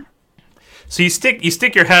couple of So you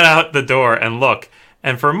stick your head out the door and look,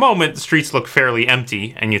 and for a moment the streets look fairly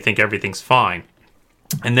empty, and you think everything's fine.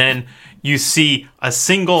 And then you see a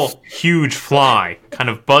single huge fly kind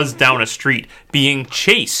of buzz down a street, being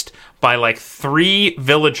chased by like 3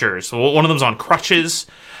 villagers. One of them's on crutches.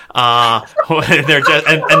 They're just,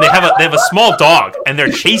 and they have a small dog, and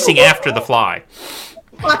they're chasing after the fly.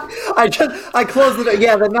 I closed the door.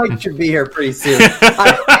 Yeah, the knight should be here pretty soon.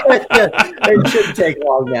 It shouldn't take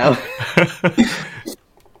long now.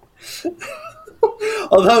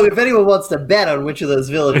 Although, if anyone wants to bet on which of those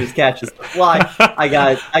villagers catches the fly, I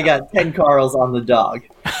got 10 Carls on the dog.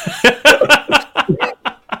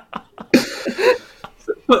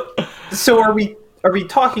 So are we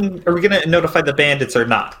talking? Are we going to notify the bandits or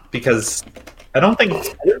not? Because I don't think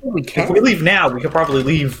we can. If we leave now, we could probably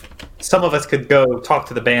leave. Some of us could go talk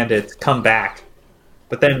to the bandits, come back,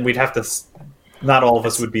 but then we'd have to. Not all of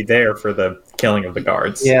us would be there for the killing of the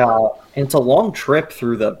guards. Yeah, and it's a long trip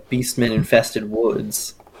through the beastmen-infested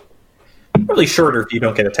woods. Really shorter if you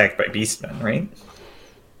don't get attacked by beastmen, right?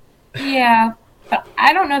 Yeah, but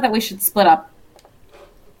I don't know that we should split up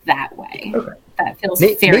that way. Okay. That feels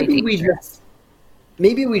very dangerous.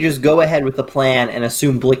 Maybe we just go ahead with the plan and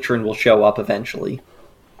assume Blicktrand will show up eventually.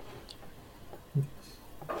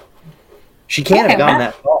 She can't have gone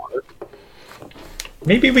that far.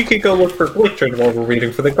 Maybe we could go look for Blicktrand while we're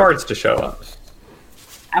waiting for the guards to show up.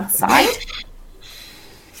 Outside?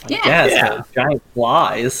 Yeah. Giant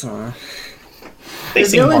flies. The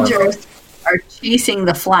villagers are chasing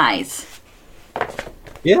the flies.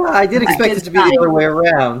 Yeah, I did expect it to be the other way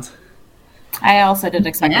around. I also did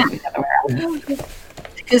expect it to be the other way around.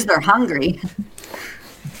 Because they're hungry.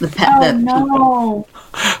 No.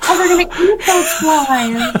 Oh, they're going to eat those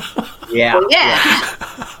flies. Yeah.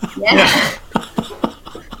 Yeah.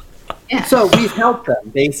 So we've helped them,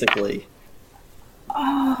 basically.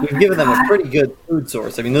 We've given them a pretty good food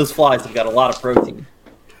source. I mean, those flies have got a lot of protein.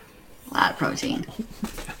 A lot of protein.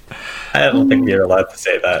 I don't think we're allowed to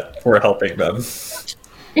say that. We're helping them.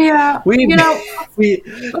 Yeah. We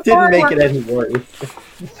didn't make it any worse.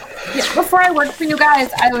 Yeah, before I worked for you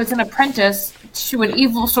guys, I was an apprentice to an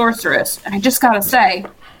evil sorceress. And I just gotta say,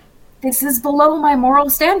 this is below my moral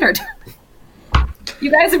standard.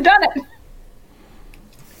 You guys have done it.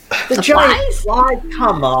 The giant fly?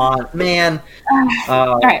 Come on, man.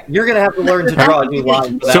 Right. You're going to have to learn to draw a new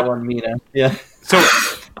line for that one, Mina. Yeah. So,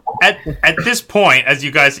 at this point, as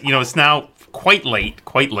you guys, it's now quite late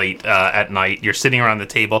at night. You're sitting around the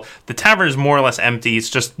table. The tavern is more or less empty. It's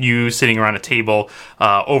just you sitting around a table.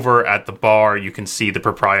 Over at the bar, you can see the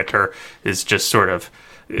proprietor is just sort of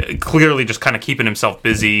clearly just kind of keeping himself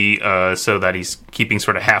busy so that he's keeping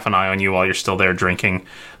sort of half an eye on you while you're still there drinking.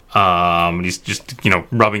 He's just,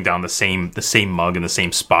 rubbing down the same mug in the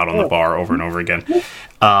same spot on the bar over and over again.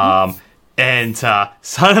 And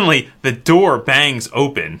suddenly the door bangs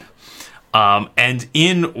open, and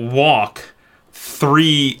in walk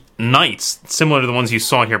 3 knights, similar to the ones you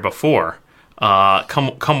saw here before.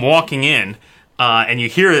 Come walking in, and you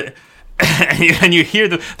hear and you hear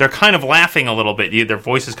they're kind of laughing a little bit. Their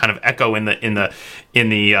voices kind of echo in the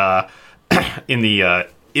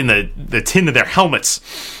tin of their helmets,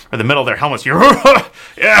 or the metal of their helmets.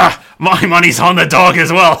 Yeah, my money's on the dog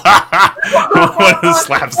as well. One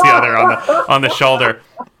slaps the other on the shoulder,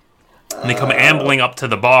 and they come ambling up to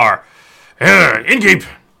the bar. Innkeep,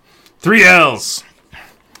 3 L's.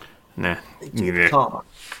 Nah. Comma.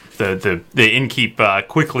 The innkeep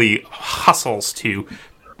quickly hustles to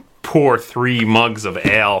pour 3 mugs of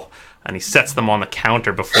ale, and he sets them on the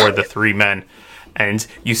counter before the 3 men. And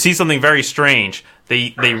you see something very strange.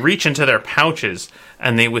 They reach into their pouches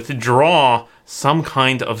and they withdraw some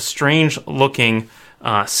kind of strange-looking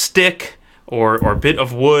stick or bit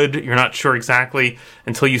of wood. You're not sure exactly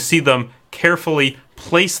until you see them carefully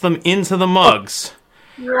place them into the mugs.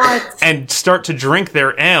 What? And start to drink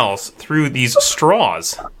their ales through these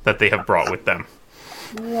straws that they have brought with them.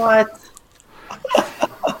 What?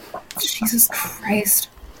 Jesus Christ.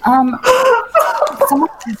 Someone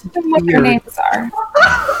tell them what their names are.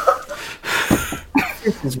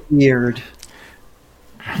 This is weird.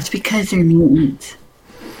 It's because they're mutants.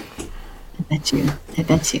 I bet you.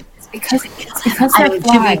 It's because I they're would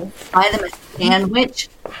flying. buy them a sandwich.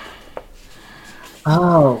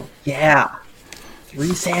 Oh, yeah.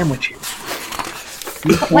 3 sandwiches.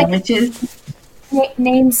 3 sandwiches.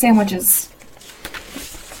 Name sandwiches.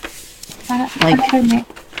 Like another name.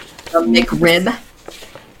 a McRib.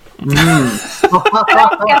 I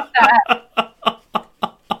don't get that.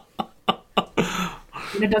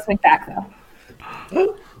 It does make back though.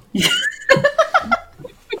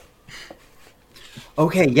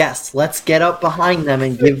 Okay, yes, let's get up behind them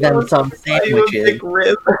and give them some sandwiches.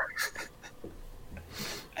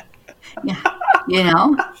 Yeah. You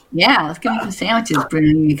know? Yeah, let's give them some sandwiches,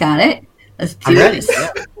 Bruno. You got it? Let's do I'm ready. this.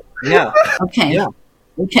 Yeah. Okay. Yeah.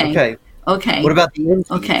 Okay. Okay. What about the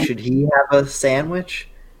innkeep? Okay. Should he have a sandwich?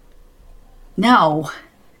 No.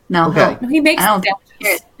 Okay. No, he makes I don't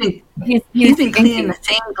sandwiches. care. He's been cleaning the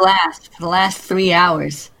same glass for the last 3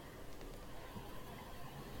 hours.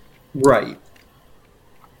 Right.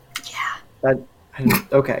 Yeah.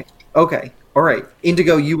 Okay. All right.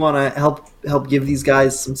 Indigo, you want to help give these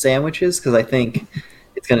guys some sandwiches? Because I think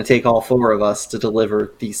it's going to take all 4 of us to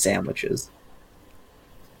deliver these sandwiches.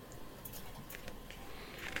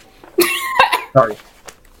 Sorry.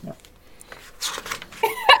 No.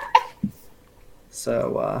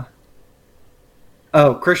 So,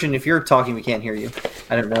 oh, Christian, if you're talking, we can't hear you.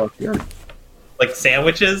 I don't know if you're... Like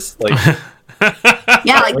sandwiches? Like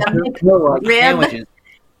Yeah, like the McRib. sandwiches.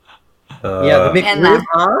 Yeah, the And McRib,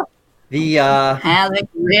 huh? The,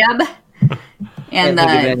 McRib. And the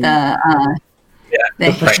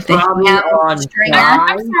ham on stringer.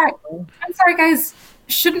 I'm sorry, guys.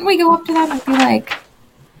 Shouldn't we go up to them and be like,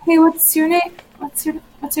 "Hey, what's your name? What's your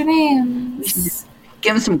name?"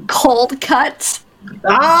 Give him some cold cuts.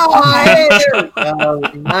 Nice.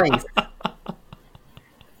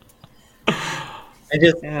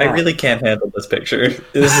 I really can't handle this picture.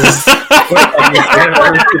 This is This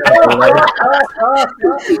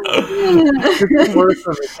is worse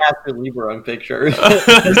than the Casper Lieberung picture.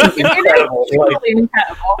 this is incredible. Like, Really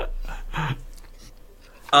incredible.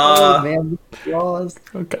 Oh man, flaws.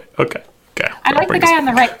 Okay. I like the guy on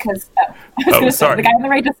the right because I was going to say sorry. the guy on the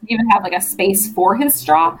right doesn't even have like a space for his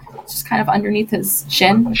straw. It's just kind of underneath his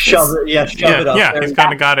chin. Shove it up there. He's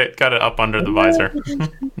kind of got it up under the visor.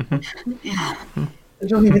 they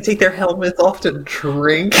don't even take their helmets off to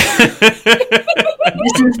drink. This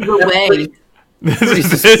is the way.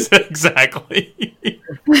 This is exactly.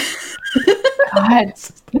 God,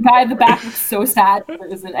 the guy in the back looks so sad. There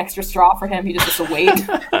is an extra straw for him. He just has to wait.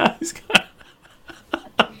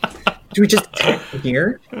 Do we just attack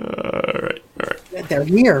here? All right. Yeah, they're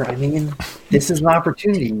here. I mean, this is an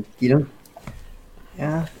opportunity. You don't.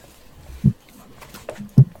 Yeah.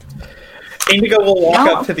 Indigo will walk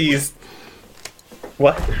up to these.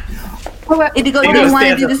 What? Indigo, Indigo you want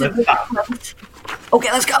to stands do up this? at the top.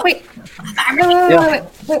 Okay, let's go. Wait,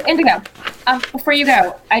 wait, Indigo. Before you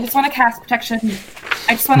go, I just want to cast protection.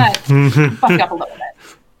 I just want to buff you up a little bit.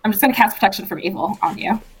 I'm just going to cast protection from evil on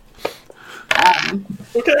you.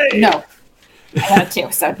 Okay. No. I got it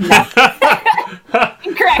too, so no.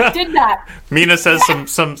 Incorrect, did not. Mina says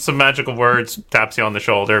some magical words, taps you on the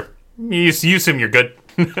shoulder. You assume you're good.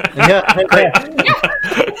 Yeah.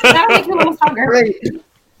 That'll make you a little stronger. Great.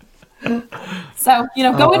 So,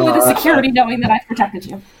 go in with the security knowing that I've protected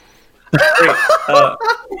you. Great.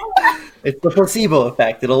 It's the placebo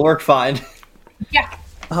effect. It'll work fine. Yeah.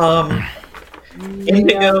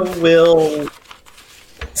 Indigo will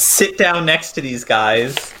sit down next to these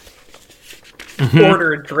guys,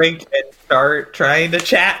 order a drink, and start trying to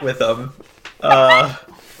chat with them. And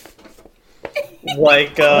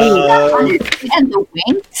the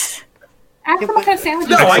winks. Ask them what kind of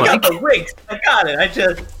sandwiches No, I you got like. the rings. I got it. I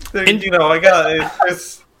just, I got it.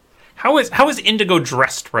 It's, How is Indigo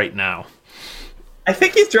dressed right now? I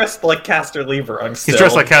think he's dressed like Castor Lieberung still. He's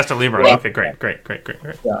dressed like Castor Lieberung. Yeah. Okay, great.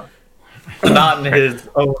 Yeah. Not in his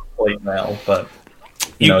own plate mail, but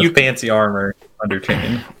you fancy armor under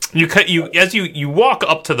chain. As you walk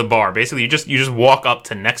up to the bar, basically you just walk up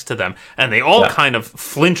to next to them, and they all kind of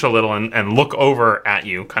flinch a little and look over at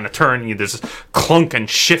you, kind of turn. There's this clunk and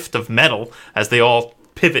shift of metal as they all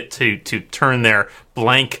pivot to turn their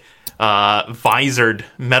blank visored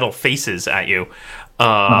metal faces at you.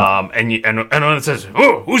 And one says,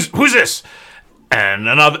 "Oh, who's this?" And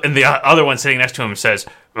the other one sitting next to him says,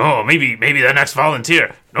 "Oh, maybe the next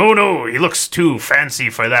volunteer. No, he looks too fancy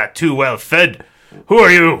for that. Too well fed. Who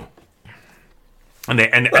are you?" And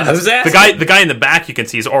the guy in the back, you can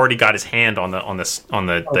see, has already got his hand on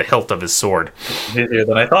the hilt of his sword. Easier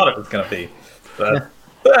than I thought it was going to be. But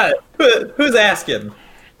who's asking?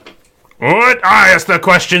 What? I ask the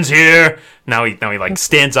questions here. Now he like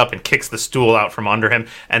stands up and kicks the stool out from under him,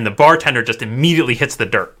 and the bartender just immediately hits the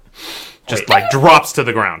dirt, just like drops to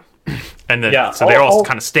the ground. And so they're all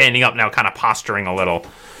kind of standing up now, kind of posturing a little.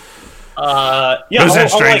 Who's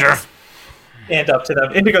that stranger? Stand up to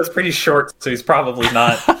them. Indigo's pretty short, so he's probably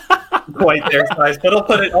not quite their size. But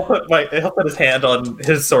he'll put his hand on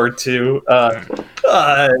his sword too.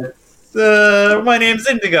 My name's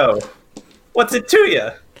Indigo. What's it to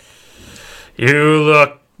you? You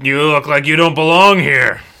look like you don't belong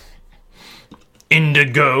here,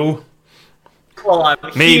 Indigo. Well, I'm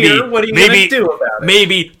here. What are you going to do about it?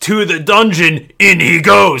 Maybe to the dungeon, in he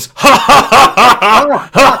goes.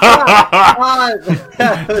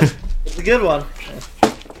 It's a good one.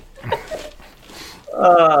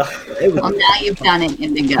 Well, now you've done it,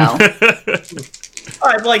 Indigo.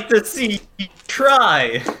 I'd like to see you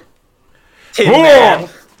try. Tin Man.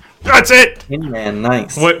 That's it. Tin Man,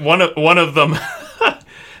 nice. One of them.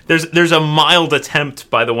 There's a mild attempt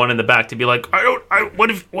by the one in the back to be like,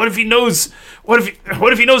 what if he knows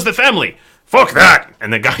the family? Fuck that!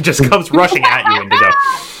 And the guy just comes rushing at you, Indigo.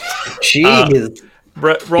 Jeez.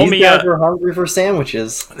 Roll These me. guys were hungry for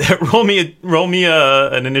sandwiches. Roll me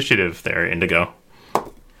an initiative there, Indigo.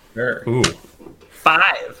 Sure. Ooh.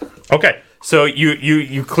 5. Okay. So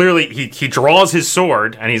you clearly he draws his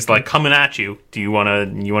sword and he's like coming at you. Do you wanna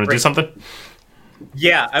do something?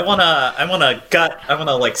 Yeah, I wanna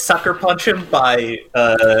like sucker punch him by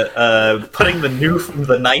putting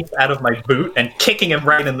the knife out of my boot and kicking him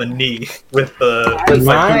right in the knee with my boot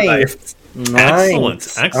knife.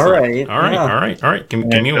 Nice. Excellent. All right. Give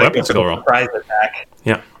me a weapon skill roll. Surprise attack.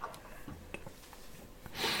 Yeah.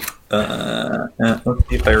 Let's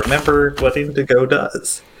see if I remember what Indigo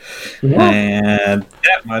does. Yeah. And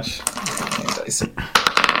that much.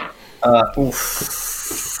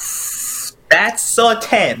 That's a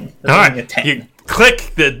 10. All right. A 10. You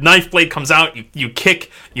click, the knife blade comes out, you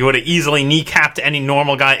kick, you would have easily kneecapped any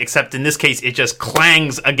normal guy, except in this case it just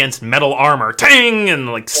clangs against metal armor. Ting!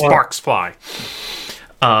 And like sparks fly.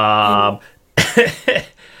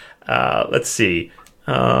 Let's see.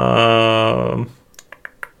 I'll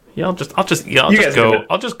just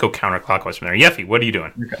go counterclockwise from there. Yeffy, what are you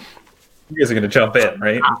doing? Okay. You guys are gonna jump in,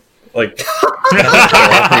 right? Like, I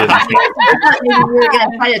thought maybe we were going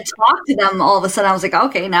to try to talk to them. All of a sudden, I was like,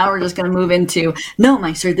 okay, now we're just going to move into, no,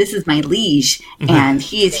 my sir, this is my liege, and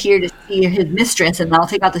he is here to see his mistress, and I'll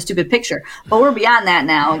take out the stupid picture. But we're beyond that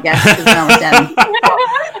now, I guess, because now it's dead.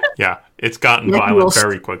 Yeah, it's gotten violent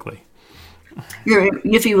very quickly.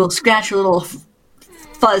 Yiffy will scratch her little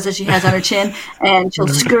fuzz that she has on her chin, and she'll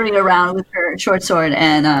scurry around with her short sword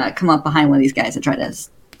and come up behind one of these guys and try to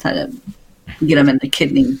get them in the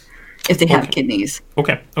kidney. If they have kidneys.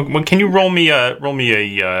 Okay. Well, can you roll me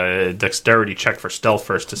a dexterity check for stealth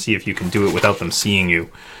first to see if you can do it without them seeing you?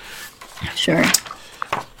 Sure.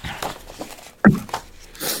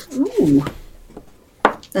 Ooh.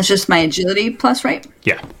 That's just my agility plus, right?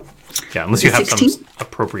 Yeah. Yeah, unless you have 16? some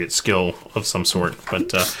appropriate skill of some sort.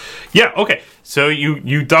 But, yeah, okay. So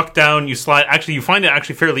you duck down, you slide. Actually, you find it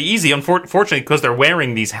actually fairly easy. Unfortunately, because they're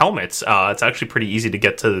wearing these helmets, it's actually pretty easy to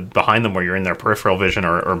get to behind them where you're in their peripheral vision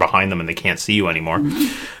or behind them and they can't see you anymore.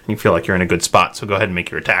 Mm-hmm. You feel like you're in a good spot. So go ahead and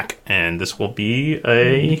make your attack. And this will be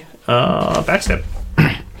a backstep.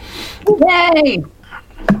 Yay!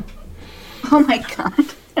 Oh, my God.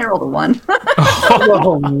 I rolled a 1.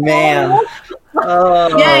 Oh, man.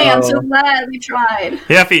 Oh. Yay, I'm so glad we tried.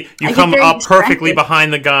 Yeffy, you come up perfectly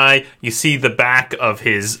behind the guy. You see the back of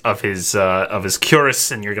his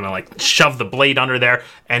cuirass, and you're gonna like shove the blade under there,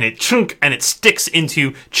 and it sticks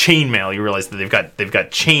into chainmail. You realize that they've got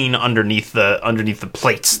chain underneath the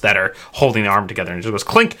plates that are holding the arm together, and it just goes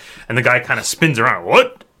clink, and the guy kind of spins around.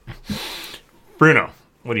 What? Bruno,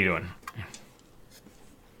 what are you doing?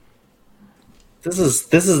 This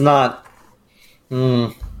is not.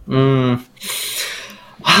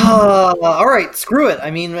 All right, screw it.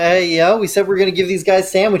 I mean, we said we're going to give these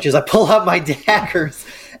guys sandwiches. I pull out my daggers,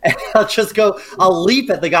 and I'll leap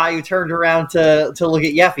at the guy who turned around to look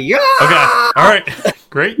at Yeffy. Yeah! Okay, all right,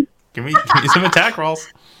 great. Give me some attack rolls.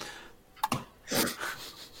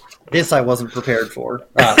 This I wasn't prepared for.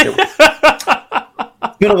 It's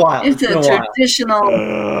been a while. It's a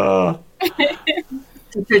traditional...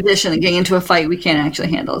 It's a tradition of getting into a fight we can't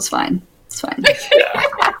actually handle. It's fine. It's fine.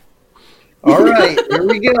 All right, here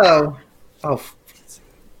we go. Oh,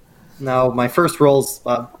 no, my first roll's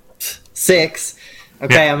 6.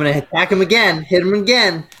 Okay, I'm going to attack him again. Hit him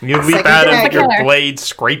again. You leap at him, your blade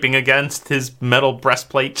scraping against his metal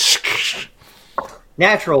breastplate.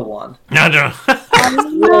 Natural 1. No.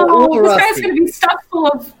 No, this guy's going to be stuck full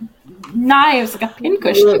of knives like a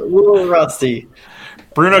pincushion. Little rusty.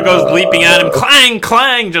 Bruno goes leaping at him, clang,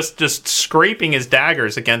 clang, just scraping his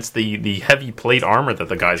daggers against the heavy plate armor that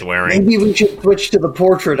the guy's wearing. Maybe we should switch to the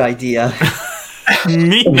portrait idea.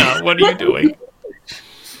 Mina, what are you doing?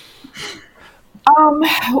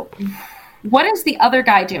 What is the other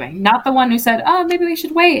guy doing? Not the one who said, "Oh, maybe we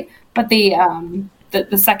should wait," but the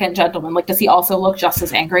second gentleman. Like, does he also look just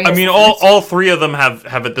as angry? I mean, all three of them have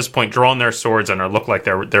at this point drawn their swords and look like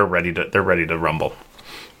they're ready to rumble.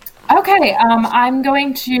 Okay, I'm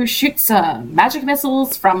going to shoot some magic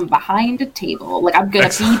missiles from behind a table. Like, I'm going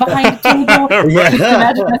to be behind a table with the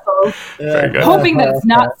magic missiles, hoping that it's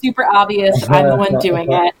not super obvious I'm the one doing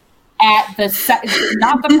it.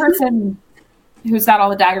 Not the person who's got all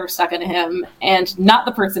the daggers stuck into him, and not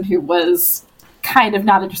the person who was kind of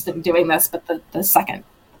not interested in doing this, but the second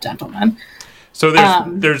gentleman. So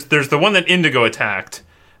there's the one that Indigo attacked,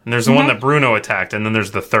 and there's the one that Bruno attacked, and then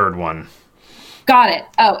there's the third one. Got it.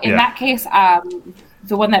 Oh, in that case,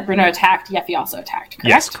 the one that Bruno attacked, Yeffy also attacked, correct?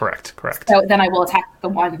 Yes, correct. So then I will attack the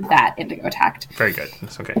one that Indigo attacked. Very good.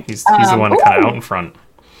 That's okay. He's the one kind of out in front.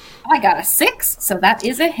 I got a 6, so that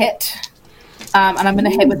is a hit. And I'm going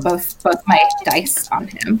to hit with both my dice on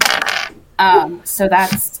him. So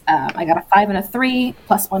that's, I got a 5 and a 3,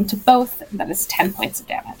 plus 1 to both. And that is 10 points of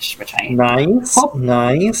damage, which I hope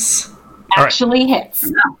nice. actually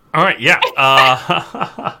hits. All right, yeah.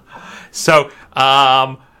 So,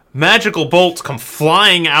 magical bolts come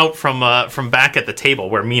flying out from back at the table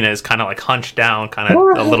where Mina is kind of like hunched down, kind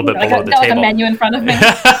of a little bit below the table. Like a menu in front of me.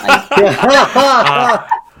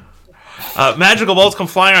 Magical bolts come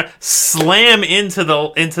flying out, slam into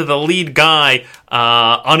the lead guy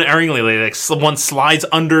unerringly. Like one slides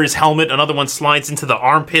under his helmet, another one slides into the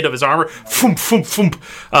armpit of his armor. Foom, foom,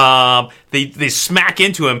 foom. They smack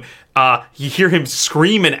into him. You hear him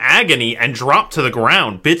scream in agony and drop to the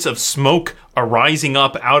ground. Bits of smoke are rising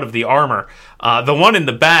up out of the armor. The one in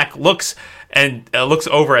the back looks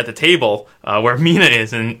over at the table where Mina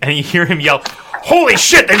is, and you hear him yell, "Holy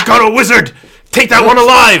shit! They've got a wizard! Take that one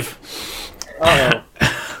alive!"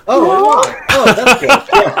 Oh, that's good.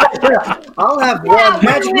 Yeah. I'll have one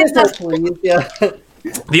magic missile, please. Yeah.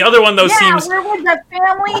 The other one, though, seems... we're with the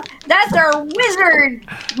family. That's our wizard.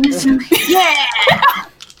 Yeah.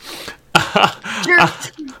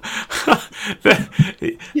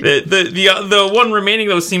 The one remaining,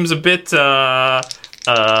 though, seems a bit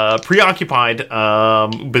preoccupied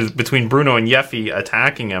between Bruno and Yeffy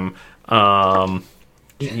attacking him.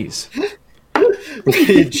 Jeez.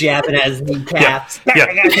 Jabbing at his kneecaps.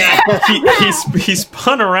 Yeah. He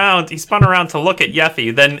spun around to look at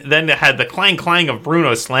Yeffy. Then had the clang of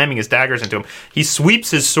Bruno slamming his daggers into him. He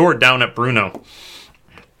sweeps his sword down at Bruno.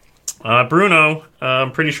 Bruno,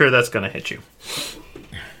 I'm pretty sure that's going to hit you.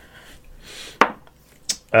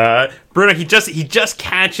 Bruno, he just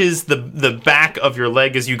catches the back of your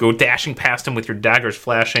leg as you go dashing past him with your daggers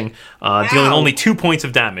flashing, dealing only 2 points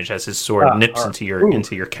of damage as his sword nips into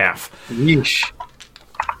your calf. Yeesh.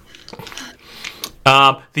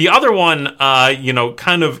 The other one,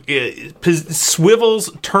 kind of swivels,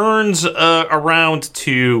 turns around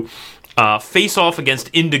to face off against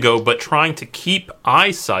Indigo, but trying to keep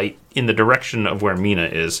eyesight in the direction of where Mina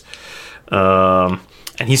is. And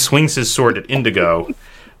he swings his sword at Indigo,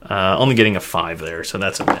 only getting a 5 there, so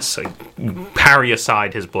that's a miss. So you parry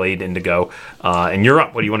aside his blade, Indigo, and you're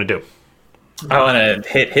up. What do you want to do? I want to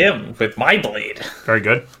hit him with my blade. Very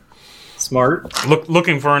good. Smart.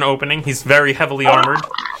 Looking for an opening. He's very heavily armored.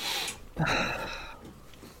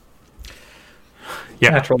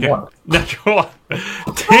 Yeah. Natural 1. Natural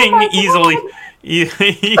 1. Ting, easily.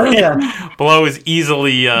 Blow is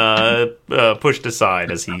easily pushed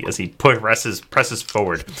aside as he presses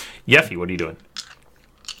forward. Yeffy, what are you doing?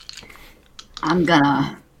 I'm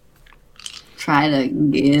gonna try to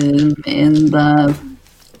get him in the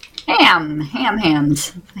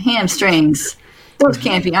hamstrings. Those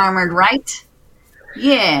can't be armored, right?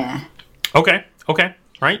 Yeah. Okay.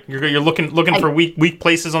 Right, you're looking for weak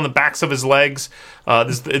places on the backs of his legs,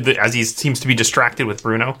 as he seems to be distracted with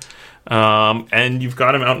Bruno, and you've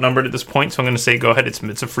got him outnumbered at this point. So I'm going to say, go ahead.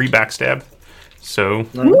 It's a free backstab. So.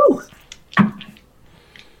 Woo!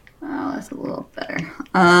 Oh, that's a little better.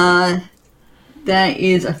 That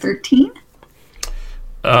is a 13.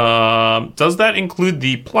 Does that include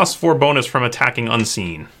the +4 bonus from attacking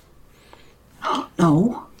unseen?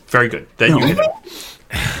 No. Very good. Then you hit it.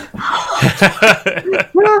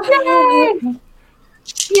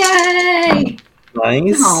 Yay!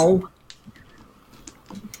 Nice. No.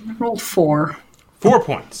 I rolled 4. 4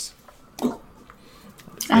 points.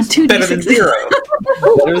 2d6. Better than 0.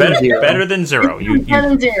 Better than 0. Better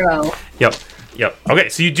than 0. Yep. Okay,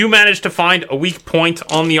 so you do manage to find a weak point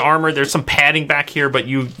on the armor. There's some padding back here, but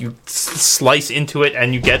you slice into it,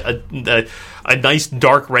 and you get a nice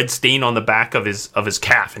dark red stain on the back of his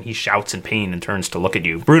calf, and he shouts in pain and turns to look at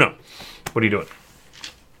you. Bruno, what are you doing?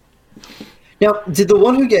 Now, did the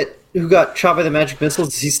one who got shot by the magic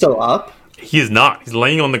missiles, is he still up? He is not. He's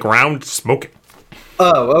laying on the ground smoking.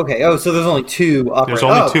 Oh, okay. Oh, so there's only 2 up. There's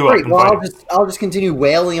only 2 great. up. Well, I'll just continue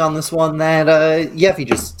wailing on this one that Yeffy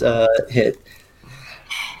just hit.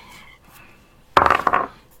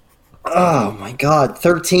 Oh my god,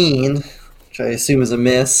 13, which I assume is a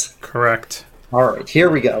miss. Correct. Alright, here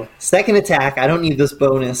we go. Second attack, I don't need this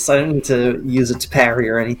bonus. I don't need to use it to parry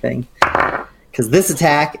or anything. Because this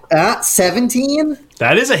attack, 17?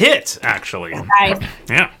 That is a hit, actually. Nice.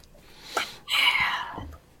 Yeah.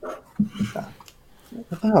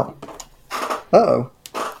 Oh. Uh-oh.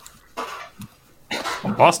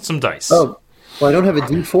 Lost some dice. Oh, well, I don't have a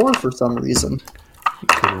D4 for some reason. You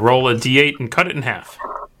could roll a D8 and cut it in half.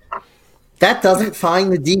 That doesn't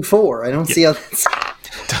find the D4. I don't see how that's...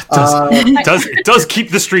 It does keep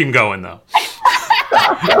the stream going, though.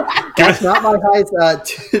 That's not my highest.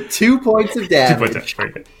 2 points of damage. Very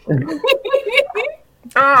good.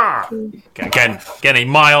 Again, a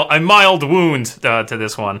mild wound to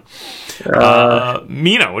this one.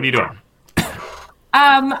 Mina, what are you doing?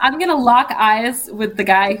 I'm gonna lock eyes with the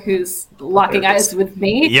guy who's locking eyes with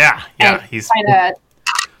me. Yeah, he's kind of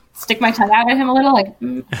stick my tongue out at him a little, like,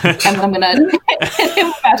 and I'm gonna hit him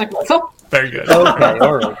with magic missile. Very good. Okay,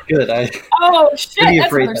 all right, good. Oh shit,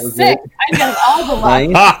 that's number 6. I'm getting all the luck.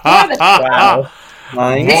 Wow.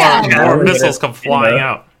 Nice. More missiles come flying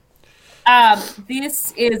out.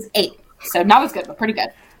 This is 8, so not as good, but pretty good.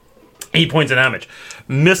 8 points of damage.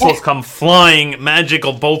 Missiles come flying.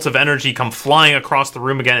 Magical bolts of energy come flying across the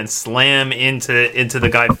room again and slam into the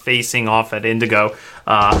guy facing off at Indigo.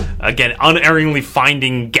 Again, unerringly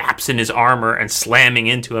finding gaps in his armor and slamming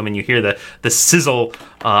into him, and you hear the sizzle.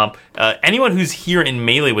 Anyone who's here in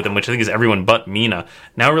melee with him, which I think is everyone but Mina,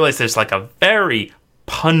 now realize there's like a very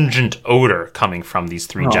pungent odor coming from these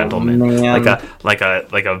 3 gentlemen, man. like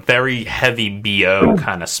a very heavy BO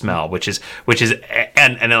kind of smell, which is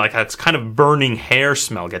and then like a kind of burning hair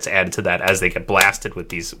smell gets added to that as they get blasted with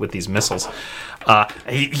these missiles.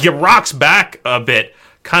 He rocks back a bit,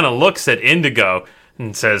 kind of looks at Indigo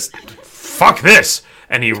and says, "Fuck this,"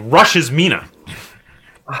 and he rushes Mina.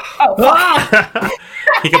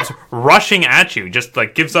 He comes rushing at you, just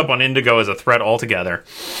like gives up on Indigo as a threat altogether.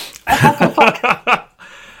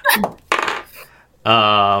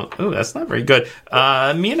 That's not very good.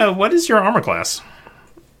 Mina, what is your armor class?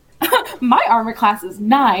 My armor class is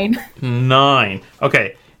 9. 9.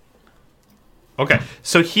 Okay,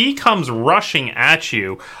 so he comes rushing at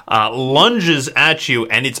you, lunges at you,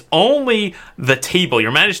 and it's only the table. You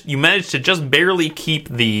managed to just barely keep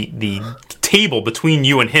the table between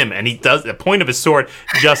you and him, and he does the point of his sword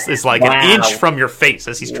just is like an inch from your face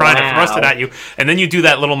as he's trying to thrust it at you, and then you do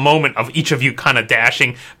that little moment of each of you kind of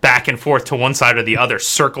dashing back and forth to one side or the other,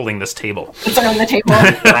 circling this table. Circling the table.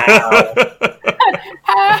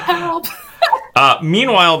 Help!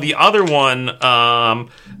 Meanwhile, the other one,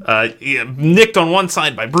 nicked on one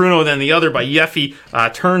side by Bruno, then the other by Yeffy,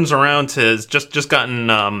 turns around to just gotten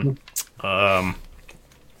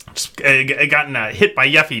hit by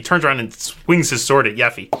Yeffy, turns around and swings his sword at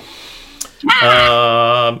Yeffy.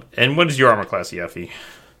 And what is your armor class, Yeffy?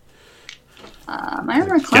 My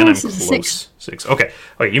armor class is 6. 6. Okay,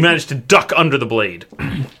 you managed to duck under the blade.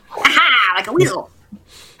 Aha! Like a weasel.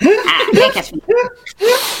 Can't catch me.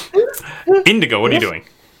 Indigo, what are you doing?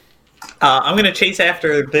 I'm gonna chase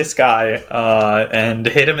after this guy and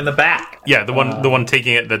hit him in the back. Yeah, the one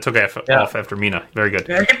taking it that took off after Mina. Very good.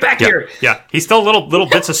 Get back here! Yeah, he's still little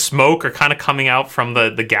bits of smoke are kind of coming out from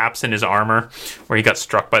the gaps in his armor where he got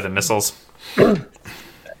struck by the missiles. Gotta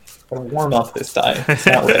warm up this time. It's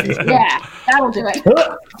not ready. Yeah, that'll do it.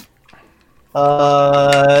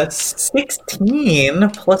 16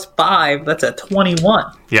 plus 5, that's a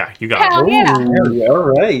 21. Yeah, you got Hell it. yeah. Ooh,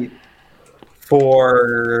 all right.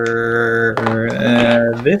 For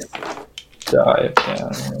this dive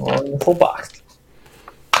down in the full box.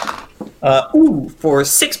 For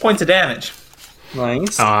 6 points of damage.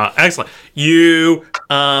 Nice. Excellent. You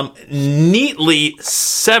neatly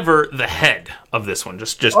sever the head of this one.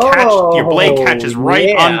 Just catch your blade catches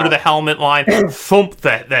right under the helmet line. Thump!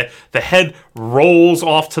 The head rolls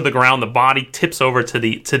off to the ground. The body tips over to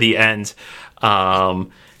the end,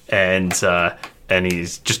 and he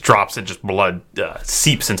just drops and just blood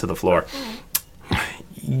seeps into the floor.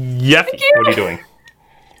 Yeffy, what are you doing?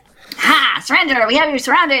 Ha! Surrender! We have you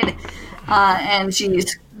surrounded! And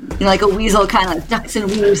she's like a weasel, kind of ducks and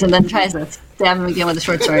weaves, and then tries to stab him again with a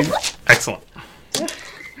short sword. Excellent.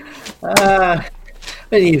 I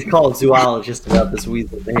need to call a zoologist about this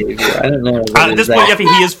weasel behavior. I don't know. At this point, Yeffy,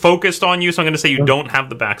 he is focused on you, so I'm going to say you don't have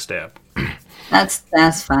the backstab.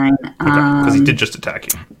 That's fine. Because he did just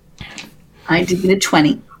attack you. I did get a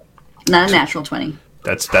 20. Not a natural 20.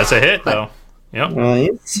 That's a hit, though. Yep.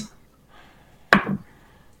 Nice.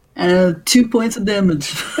 2 points of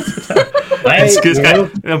damage. This guy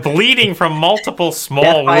bleeding from multiple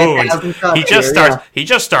small wounds. He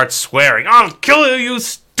just starts swearing. "I'll kill you, you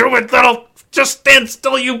stupid little! Just stand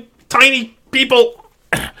still, you tiny people!"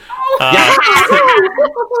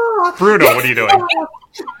 Bruno, what are you doing?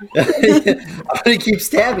 I'm gonna keep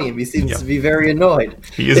stabbing him. He seems to be very annoyed.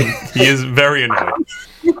 He is very annoyed.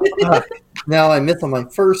 Now I miss on my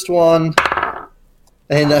first one.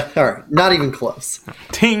 And, all right, not even close.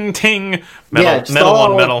 Ting, ting. Metal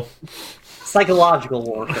on metal. Psychological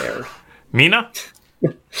warfare. Mina?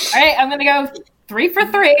 All right, I'm going to go 3 for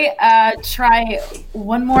 3. Try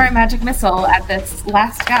one more magic missile at this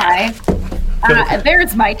last guy.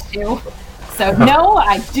 There's my 2. So, no,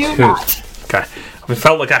 I do not. Okay. I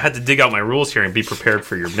felt like I had to dig out my rules here and be prepared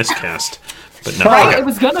for your miscast. But no. Right, it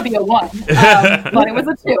was going to be a 1. But it was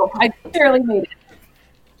a 2. I barely made it.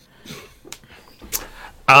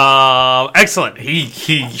 Excellent.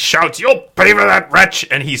 He shouts, "You'll pay for that, wretch!"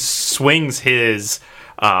 And he swings his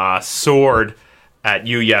sword at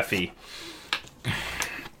you, Yeffy.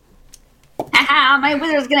 My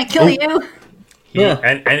wizard's gonna kill you.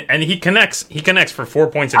 And he connects. He connects for 4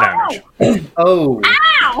 points of damage. Oh.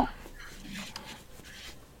 Ow!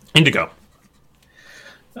 Indigo.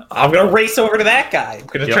 I'm gonna race over to that guy. I'm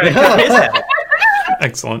gonna try to cut his head.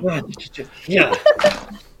 Excellent. Yeah.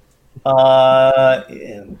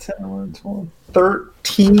 10, 11, 12,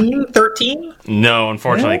 13? 13? No,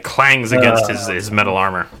 unfortunately, clangs against his metal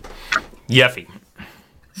armor. Yeffy.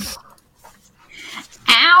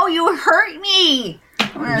 Ow, you hurt me!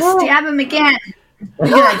 I'm gonna stab him again. He's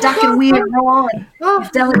gonna duck and weave and roll, and he's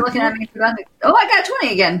definitely looking at me. Oh, I got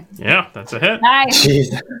 20 again. Yeah, that's a hit. Nice.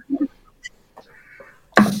 Jeez.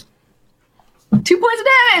 2 points of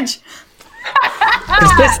damage!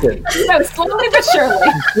 Consistent. So slowly but surely.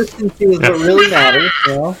 Consistency is what really matters.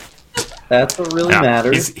 You know? That's what really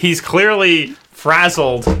matters. He's clearly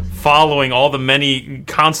frazzled following all the many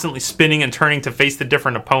constantly spinning and turning to face the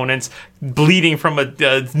different opponents, bleeding from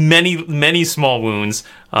many small wounds.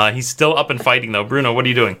 He's still up and fighting, though. Bruno, what are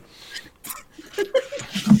you doing?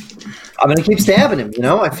 I'm going to keep stabbing him, you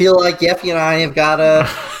know? I feel like Yeffy and I have got to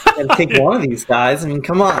take one of these guys. I mean,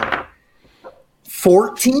 come on.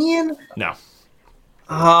 14? No.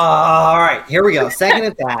 All right, here we go. Second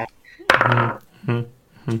attack.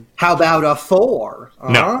 How about a 4?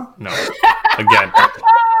 No. Again,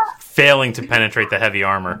 failing to penetrate the heavy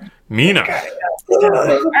armor. Mina.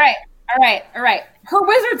 All right. Her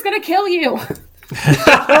wizard's gonna kill you.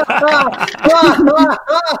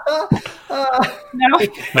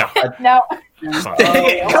 No.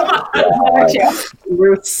 Come on.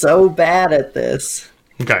 We're so bad at this.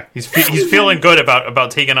 Okay, he's feeling good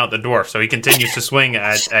about taking out the dwarf, so he continues to swing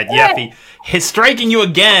at Yeffy. He's striking you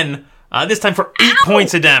again, this time for 8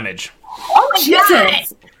 points of damage. Oh,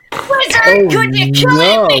 Jesus! Wizard, could you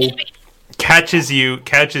kill me, baby? Catches you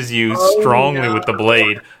strongly with the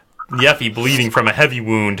blade. Yeffy bleeding from a heavy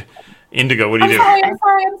wound. Indigo, what do you do? I'm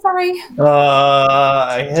sorry.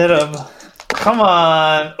 I hit him. Come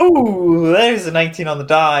on. Ooh, there's a 19 on the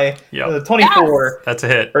die. Yeah. 24. Yes. That's a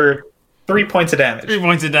hit. Or 3 points of damage. 3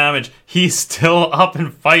 points of damage. He's still up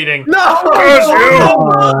and fighting. No! Curse you!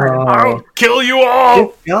 I'll kill you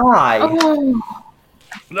all! Guy. Oh.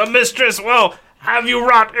 The mistress will have you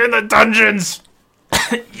rot in the dungeons!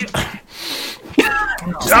 A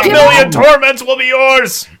million torments will be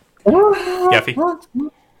yours! Yeffy.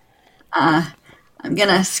 I'm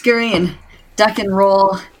gonna scurry and duck and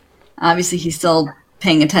roll. Obviously, he's still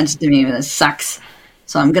paying attention to me, but this sucks.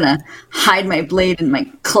 So I'm gonna hide my blade in my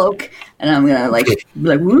cloak, and I'm gonna be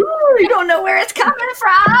like, "Woo! You don't know where it's coming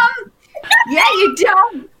from? Yeah, you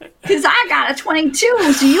don't, because I got a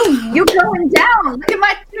 22. So you're going down. Look at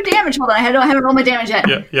my 2 damage. Hold on, I haven't rolled my damage yet.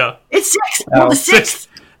 Yeah. It's 6. Roll a 6.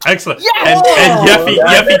 Excellent. Yes! And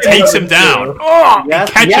Yeffy takes him down. Oh,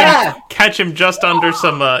 Yes, catch him just under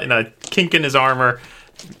some in a kink in his armor.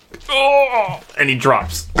 Oh, and he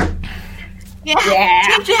drops. Yeah.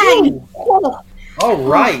 All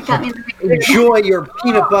right. Got me. Enjoy your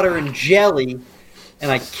peanut butter and jelly.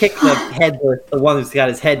 And I kick the head, the one who's got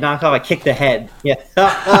his head knocked off. I kick the head.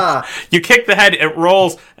 Yeah. You kick the head, it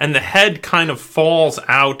rolls, and the head kind of falls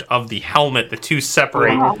out of the helmet. The two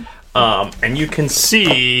separate. And you can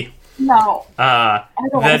see that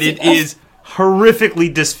it is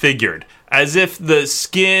horrifically disfigured. As if the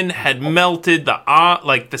skin had melted,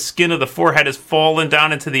 the skin of the forehead has fallen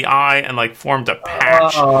down into the eye and formed a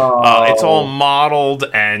patch. It's all mottled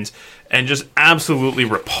and just absolutely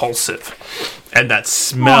repulsive. And that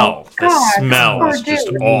smell, is just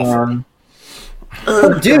awful.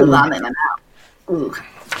 Dude.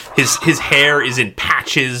 His hair is in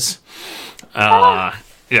patches. Yeah.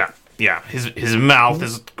 His mouth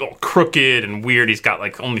is all crooked and weird. He's got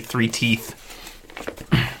only 3 teeth.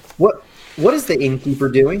 What is the innkeeper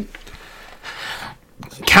doing?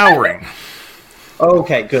 Cowering.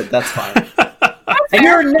 Okay, good. That's fine. And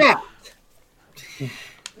you're next.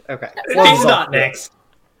 Okay. He's not next.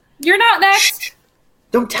 You're not next. Shh.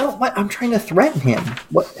 Don't tell him what I'm trying to threaten him.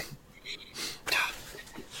 What?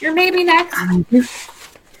 You're maybe next.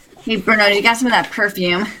 Hey, Bruno, you got some of that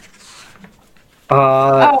perfume?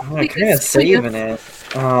 I'm kind of saving it.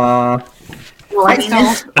 Well, I mean,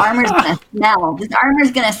 this armor's gonna smell. This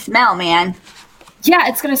armor's gonna smell, man. Yeah,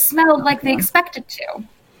 it's gonna smell like they expect it to.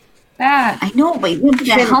 Bad. I know, but you put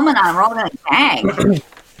that helmet on, we're all gonna gag.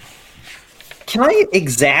 Can I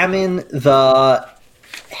examine the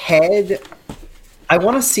head? I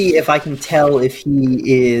want to see if I can tell if he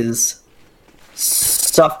is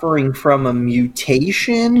suffering from a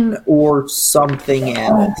mutation or something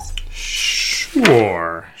else.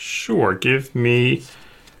 Sure. Give me,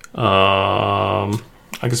 I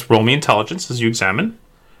guess roll me intelligence as you examine.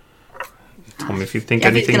 Tell me if you think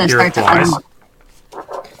anything here applies. I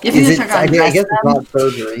guess it's not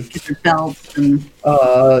surgery. Get your belts and...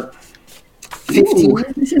 15. Ooh,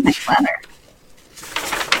 this is nice leather.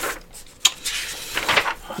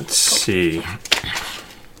 Let's see.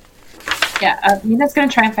 Yeah, Mina's gonna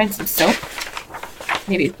try and find some soap.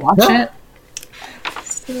 Maybe wash it.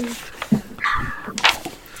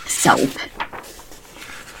 Soap.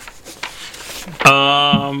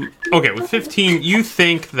 Okay, with 15, you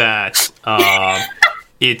think that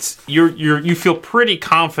you feel pretty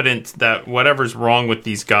confident that whatever's wrong with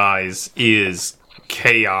these guys is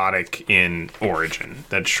chaotic in origin.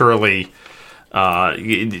 That surely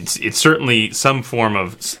it's certainly some form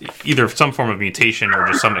of mutation or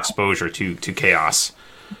just some exposure to chaos.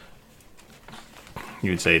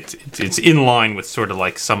 You would say it's in line with sort of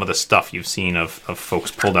like some of the stuff you've seen of folks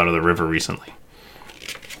pulled out of the river recently.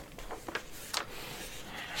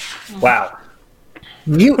 Wow.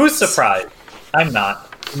 Who's surprised? I'm not.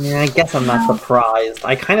 Yeah, I guess I'm not surprised.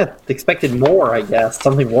 I kind of expected more, I guess.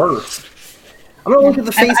 Something worse. I'm going to look at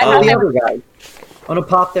the face of the other guy. I'm going to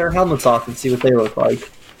pop their helmets off and see what they look like.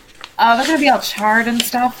 They're going to be all charred and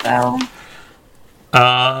stuff, though.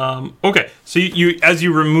 Okay, so you as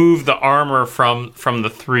you remove the armor from the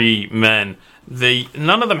 3 men,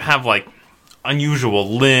 none of them have unusual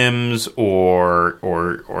limbs or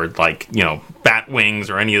bat wings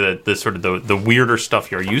or any of the sort of the weirder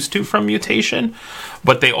stuff you're used to from mutation,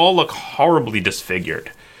 but they all look horribly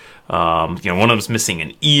disfigured. One of them's missing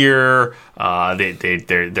an ear.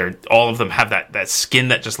 They're all of them have that skin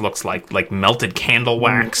that just looks like melted candle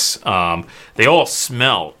wax. They all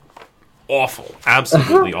smell awful,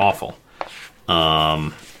 absolutely awful.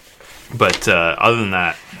 But other than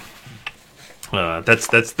that,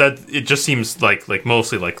 that's it. Just seems like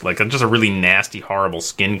mostly like just a really nasty, horrible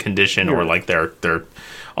skin condition, or they're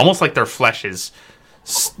almost like their flesh is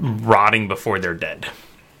rotting before they're dead.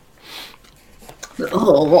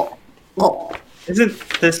 Isn't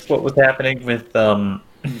this what was happening with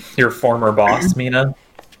your former boss, Mina?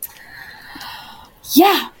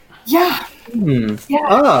 Yeah. Yeah.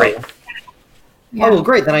 Oh. Great. Yeah. Oh, well,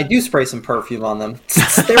 great. Then I do spray some perfume on them.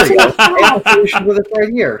 There we go. I have a solution with it right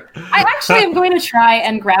here. I actually am going to try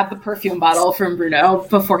and grab the perfume bottle from Bruno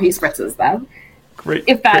before he spritzes them. Great.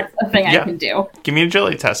 If that's a thing I can do. Give me an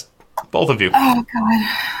agility test. Both of you. Oh, God.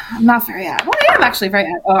 I'm not very well, I am actually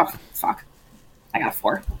very oh, fuck. I got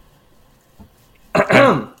 4.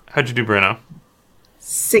 How'd you do, Bruno?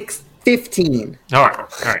 16. 15. All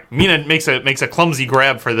right. Mina makes a clumsy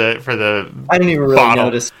grab for the. I didn't even really bottle.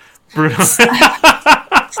 notice. Bruno.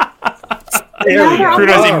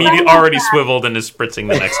 Bruno's immediately already swiveled and is spritzing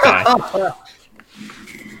the next guy.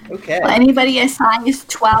 Okay. Well, anybody a size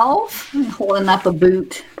 12? Holding up a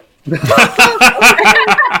boot.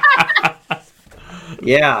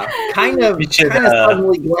 Yeah, kind of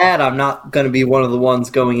suddenly glad I'm not going to be one of the ones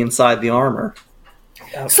going inside the armor.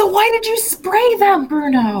 So why did you spray them,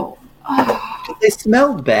 Bruno? They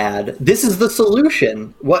smelled bad. This is the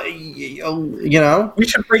solution. What, you know? We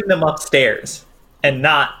should bring them upstairs and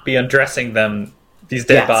not be undressing them, these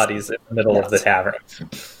dead bodies, in the middle of the tavern.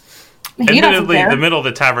 Admittedly, the middle of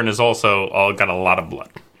the tavern is also all got a lot of blood.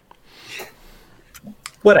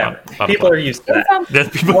 Whatever. People are used to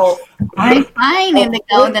that. Well, I'm fine,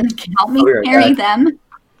 Indigo. Then help me carry them.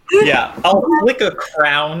 Yeah, I'll flick a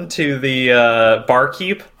crown to the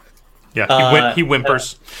barkeep. Yeah, he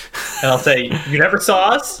whimpers. And I'll say, you never saw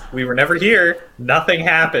us. We were never here. Nothing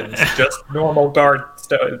happens. Just normal guard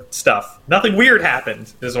stuff. Nothing weird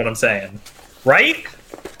happened, is what I'm saying. Right?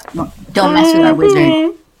 Don't mess with our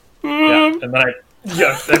wizard. Yeah, and then I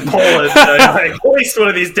pull it. I hoist one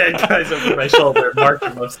of these dead guys over my shoulder and march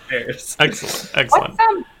him upstairs. Excellent.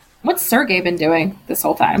 What's Sergey been doing this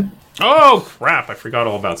whole time? Oh, crap. I forgot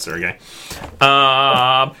all about Sergey.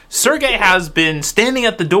 Sergey has been standing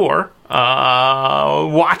at the door,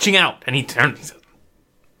 watching out. And he turns.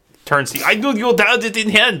 I know you had it in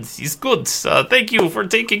hand. It's good. Thank you for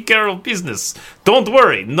taking care of business. Don't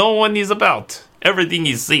worry. No one is about. Everything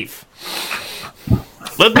is safe.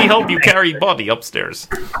 Let me help you carry body upstairs.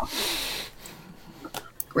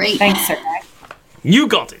 Great. Thanks, Sergey. You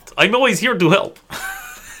got it. I'm always here to help.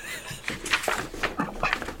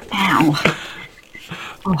 Ow.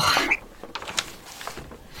 Oh.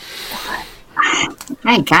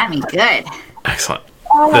 That got me good. Excellent.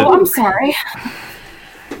 Oh, I'm sorry.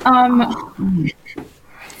 I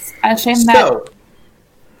ashamed that.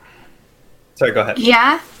 Sorry, go ahead.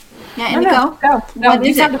 Yeah, Indigo. Go. What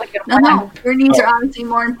is it? No. Your needs are obviously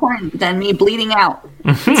more important than me bleeding out.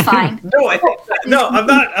 It's fine. No, I'm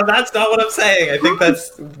not. That's not what I'm saying. I think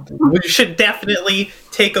we should definitely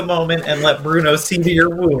take a moment and let Bruno see to your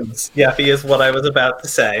wounds. Yeffy is what I was about to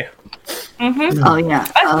say. Mm-hmm. Oh yeah.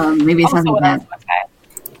 Maybe it's something that.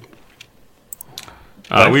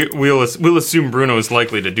 We'll assume Bruno is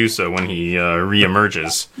likely to do so when he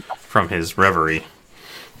reemerges from his reverie.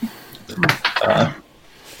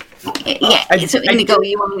 So Indigo,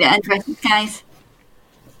 you want me to undress these guys?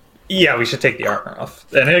 Yeah, we should take the armor off.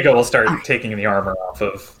 And Indigo will start taking the armor off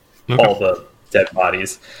of all the dead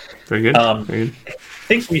bodies. Very good. I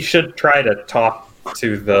think we should try to talk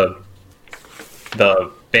to the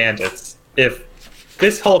bandits. If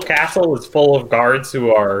this whole castle is full of guards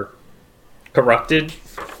who are corrupted,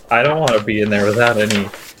 I don't want to be in there without any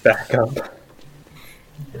backup.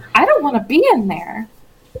 I don't want to be in there.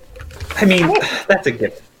 I mean, that's a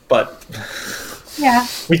gift, but yeah,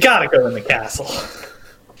 we gotta go in the castle.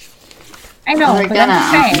 I know, but I'm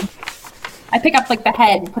just saying. I pick up like the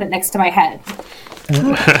head and put it next to my head.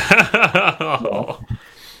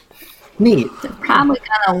 Neat. They're probably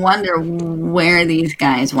gonna wonder where these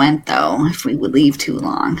guys went, though, if we would leave too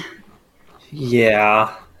long.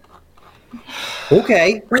 Yeah.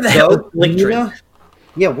 Okay. Where the hell is Mina?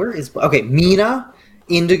 Yeah, where is... Okay, Mina,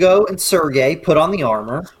 Indigo, and Sergey put on the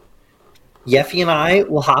armor. Yeffy and I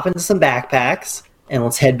will hop into some backpacks, and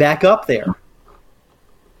let's head back up there.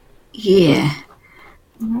 Yeah.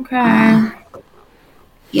 Okay.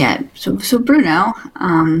 Yeah, so Bruno,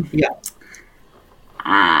 Yeah.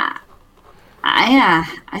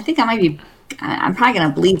 I think I might be... I'm probably going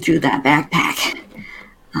to bleed through that backpack.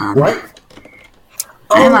 What?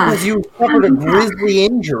 Oh, because you suffered a grisly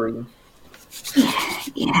injury.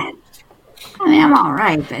 Yeah. I mean, I'm all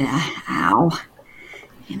right, but ow.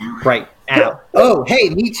 You know? Right. Ow. Oh, hey,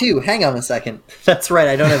 me too. Hang on a second. That's right.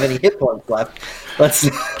 I don't have any hit points left. Let's.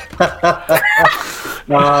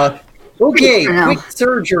 Okay. Quick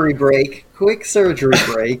surgery break.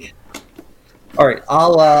 All right.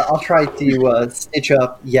 I'll try to stitch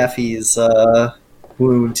up Yeffy's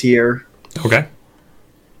wound here. Okay.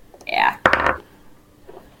 Yeah.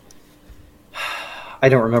 I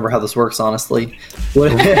don't remember how this works, honestly.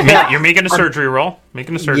 You're making a surgery roll. Roll.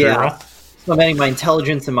 So I'm adding my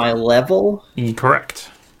intelligence and my level. Correct.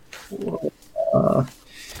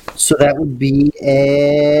 So that would be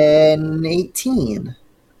an 18.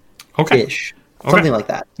 Okay. Something like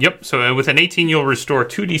that. Yep. So with an 18, you'll restore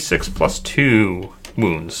 2d6 plus 2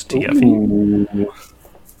 wounds to Yeffy.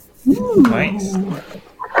 Nice.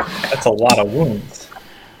 That's a lot of wounds.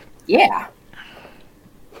 Yeah.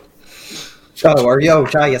 Oh, are you? Oh,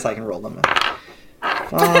 I guess I can roll them.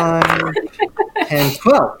 5, 10,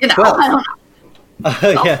 12. 12.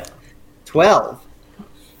 Yeah, 12.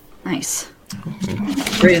 Nice.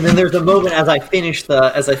 Great, and then there's a moment as I finish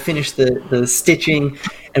the stitching,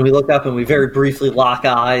 and we look up and we very briefly lock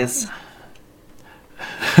eyes.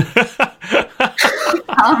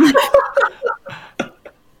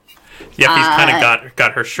 Yeffy's kind of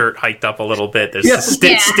got her shirt hiked up a little bit. There's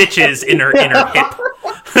stitches in her hip.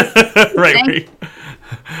 Right.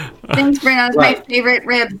 Thanks, Bruno. It's my favorite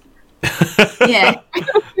rib. Yeah.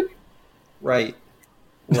 Right.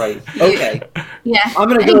 Okay. Yeah. I'm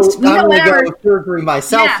gonna go surgery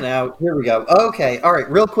myself now. Here we go. Okay. All right.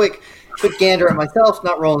 Real quick gander at myself.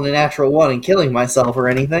 Not rolling a natural 1 and killing myself or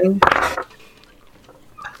anything.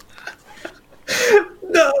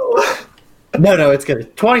 No. It's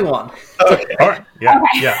good. 21. Okay. All right. Yeah.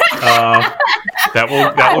 That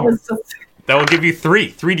will give you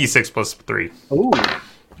 3d6 plus 3. Ooh.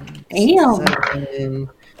 Damn. 7,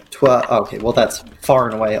 12. Okay. Well, that's far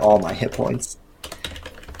and away all my hit points.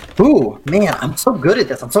 Ooh, man, I'm so good at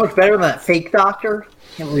this. I'm so much better than that fake doctor.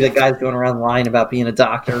 Can't believe that guy's going around lying about being a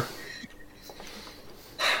doctor.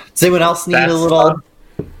 Does anyone else need a little...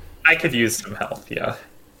 I could use some help, yeah.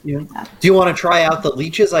 Do you want to try out the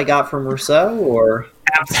leeches I got from Rousseau, or...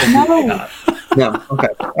 Absolutely not. No, okay.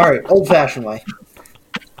 All right, old-fashioned way.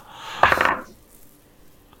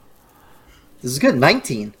 This is good,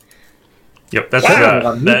 19. Yep, that's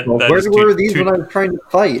Where were these when I was trying to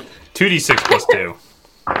fight? 2d6 plus 2.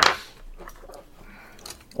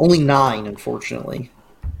 Only 9, unfortunately.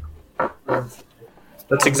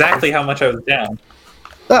 That's exactly how much I was down.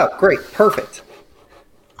 Oh, great. Perfect.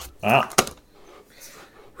 Wow.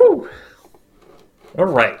 Whew. All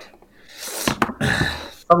right.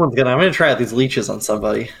 I'm gonna try out these leeches on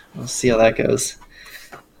somebody. Let's see how that goes.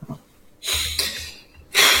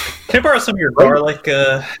 Can I borrow some of your garlic,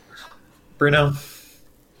 Bruno?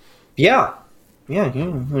 Yeah. Let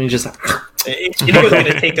me just... You know, he's going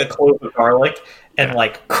to take a clove of garlic and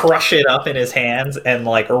like crush it up in his hands and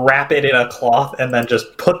like wrap it in a cloth and then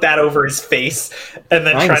just put that over his face and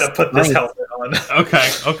then try to put this helmet on.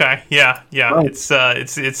 Okay, yeah. Nice.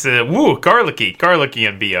 It's garlicky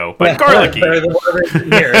and BO, but garlicky. Better than whatever's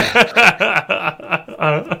in here.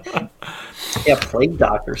 Yeah, Plague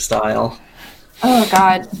Doctor style. Oh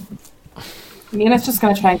God. Mina's just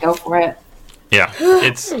gonna try and go for it. Yeah,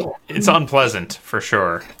 it's unpleasant for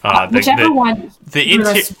sure. Whichever one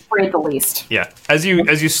the spray the least. Yeah, as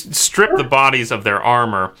you strip the bodies of their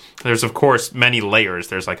armor, there's of course many layers.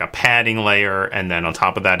 There's like a padding layer, and then on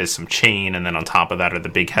top of that is some chain, and then on top of that are the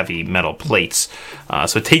big heavy metal plates.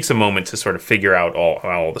 So it takes a moment to sort of figure out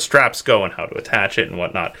how all the straps go and how to attach it and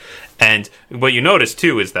whatnot. And what you notice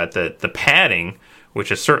too is that the padding,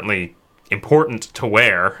 which is certainly important to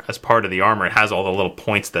wear as part of the armor, it has all the little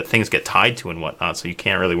points that things get tied to and whatnot, so you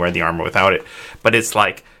can't really wear the armor without it. But it's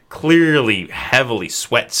like clearly heavily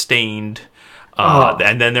sweat stained,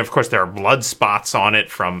 and then of course there are blood spots on it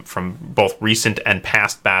from both recent and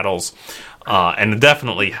past battles, and it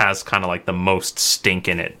definitely has kind of like the most stink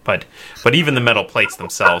in it. But even the metal plates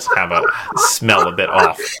themselves have a smell a bit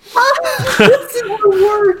off. This is the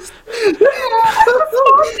worst.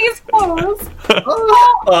 These clothes.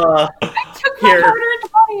 I took my hard-earned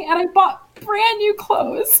money and I bought brand new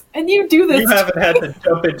clothes, and you do this. You haven't had to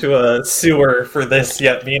jump into a sewer for this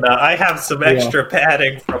yet, Mina. I have some extra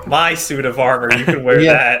padding from my suit of armor. You can wear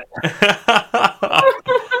that.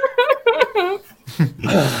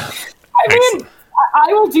 I mean,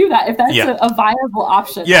 I will do that if that's a viable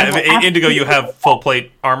option. Yeah, Indigo, you have full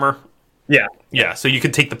plate armor. Yeah. Yeah, so you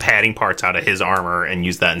can take the padding parts out of his armor and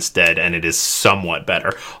use that instead, and it is somewhat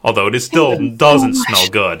better. Although it still doesn't smell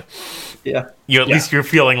good. Yeah. At least you're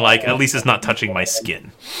feeling like, at least it's not touching my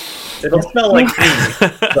skin. It'll smell like me.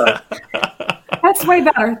 That's way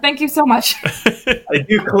better. Thank you so much. I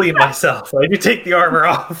do clean myself. I do take the armor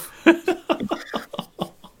off.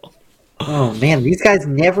 Oh man, these guys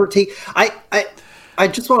never take... I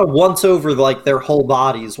just want to once over like their whole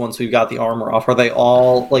bodies once we've got the armor off. Are they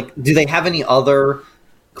all like? Do they have any other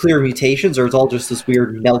clear mutations, or it's all just this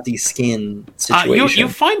weird melty skin situation?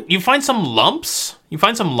 You find some lumps. You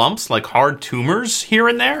find some lumps like hard tumors here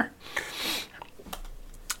and there.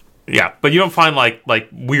 Yeah, but you don't find like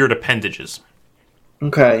weird appendages.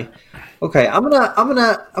 Okay. I'm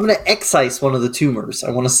gonna excise one of the tumors. I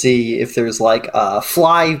want to see if there's like a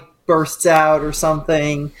fly bursts out or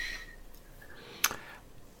something.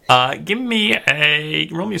 Roll me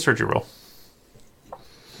a surgery roll.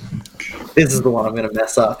 This is the one I'm going to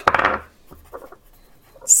mess up.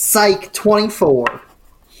 Psych, 24.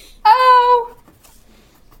 Oh!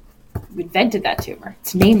 We invented that tumor.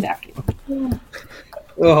 It's named after you.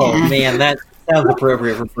 Oh man, that sounds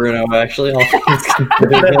appropriate for Bruno. Actually, Lots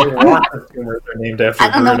of tumors are named after I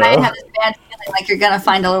don't know. Bruno. I have this bad feeling like you're gonna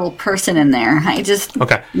find a little person in there. I just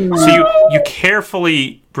Okay. So you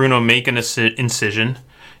carefully, Bruno, make an incision.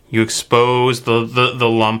 You expose the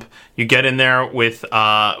lump. You get in there with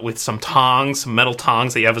some tongs, some metal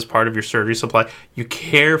tongs that you have as part of your surgery supply. You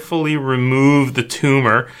carefully remove the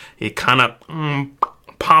tumor. It kind of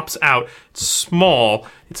pops out. It's small.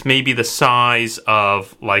 It's maybe the size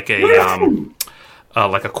of like a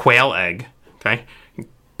quail egg. Okay. You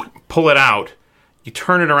pull it out. You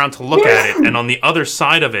turn it around to look at it, and on the other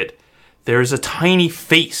side of it, there's a tiny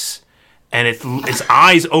face, and its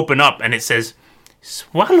eyes open up, and it says,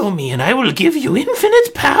 "Swallow me, and I will give you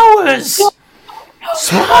infinite powers.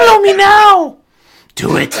 Swallow me now.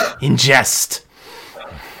 Do it. Ingest."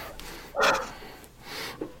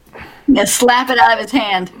 I'm gonna slap it out of his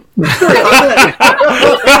hand. The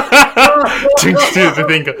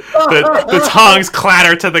tongs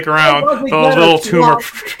clatter to the ground. The little tumor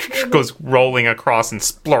goes rolling across and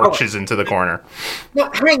splorches into the corner. no,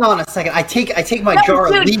 hang on a second. I take my jar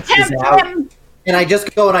of leeches out, and I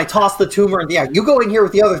just go and I toss the tumor in the air. You go in here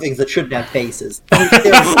with the other things that shouldn't have faces.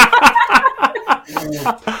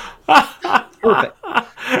 Perfect.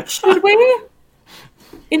 Should we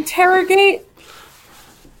interrogate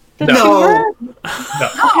the No. tumor?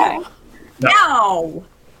 Okay. No,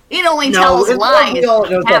 it only No, tells it's lies. probably all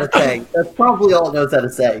it knows how to say. That's probably all it knows how to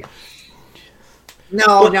say.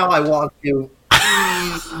 No, now I want to.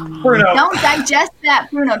 Bruno, Don't digest that,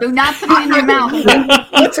 Bruno. Do not put it in your mouth.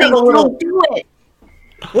 let's have a little Don't do it.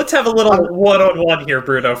 one-on-one here,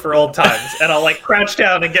 Bruno, for old times. And I'll crouch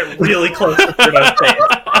down and get really close to Bruno's face.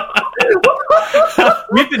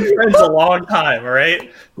 We've been friends a long time, all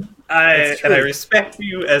right? I respect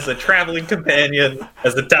you as a traveling companion,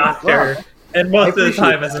 as a doctor, and most of the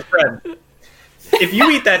time as a friend. If you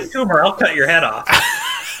eat that tumor, I'll cut your head off.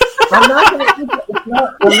 I'm not going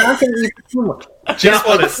to eat the tumor. Just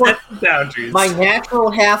want to set the boundaries. My natural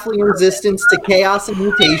halfling resistance to chaos and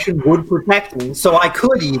mutation would protect me, so I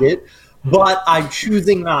could eat it, but I'm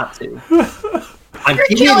choosing not to. I'm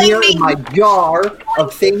keeping it here in my jar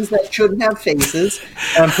of things that shouldn't have faces,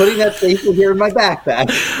 and I'm putting that face in here in my backpack.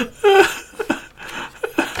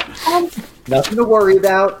 Nothing to worry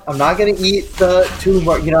about. I'm not going to eat the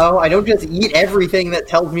tumor. I don't just eat everything that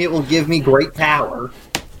tells me it will give me great power.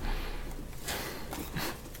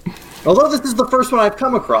 Although this is the first one I've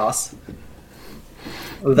come across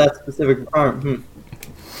of that specific requirement.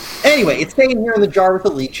 Anyway, it's staying here in the jar with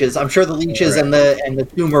the leeches. I'm sure the leeches and the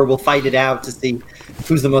tumor will fight it out to see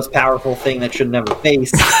who's the most powerful thing that shouldn't have a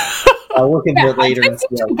face. I'll look into it later. And see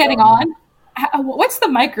Getting on. What's the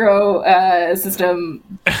micro system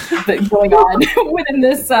going on within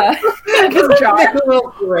this jar? It's a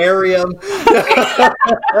little terrarium.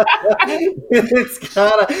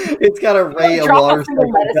 it's got a ray of water.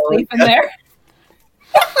 Lettuce leaf in there.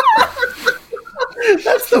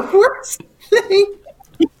 That's the worst thing.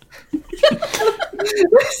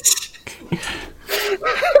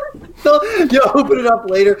 So you open it up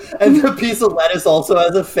later, and the piece of lettuce also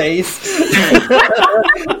has a face.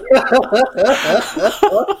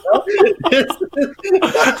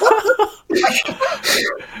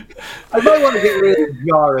 I might want to get rid of the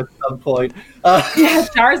jar at some point. Yeah,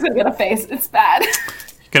 jar's gonna get a face. It's bad.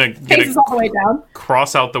 Face is all the way down.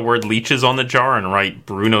 Cross out the word leeches on the jar and write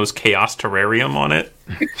Bruno's Chaos Terrarium on it.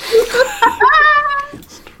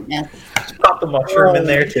 Yeah. Pop the mushroom in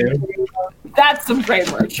there too. That's some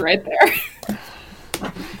great merch right there.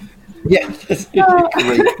 Yeah, this is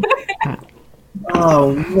great.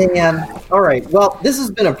 Oh man! All right. Well, this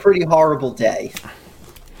has been a pretty horrible day.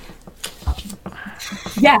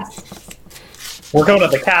 Yes. We're going to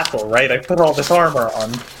the castle, right? I put all this armor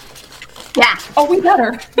on. Yeah. Oh, we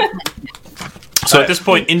better. So at this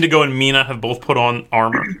point, Indigo and Mina have both put on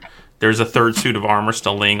armor. There's a third suit of armor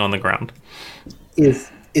still laying on the ground. Is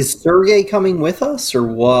Sergey coming with us, or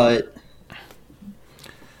what?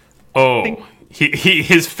 Oh,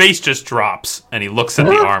 his face just drops, and he looks at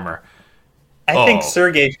the armor. I think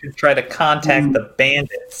Sergey should try to contact the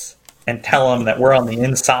bandits and tell them that we're on the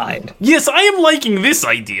inside. Yes, I am liking this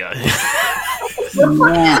idea.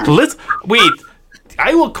 Yeah. Let's wait.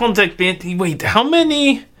 I will contact bandits. Wait, how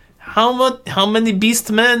many beast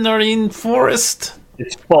men are in forest?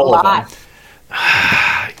 It's full of them.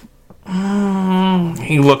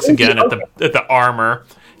 He looks again at the armor,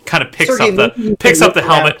 kind of picks up the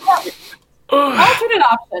helmet. Alternate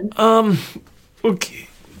option. Okay.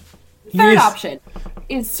 Third option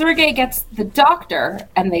is Sergey gets the doctor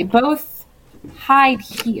and they both hide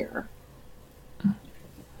here.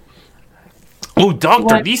 Oh,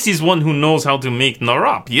 Doctor, this is one who knows how to make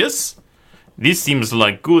Narap, yes? This seems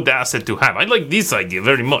like good asset to have. I like this idea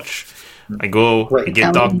very much. I go, I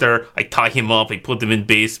get Doctor, I tie him up, I put him in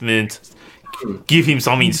basement, give him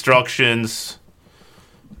some instructions,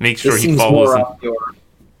 make sure he follows them.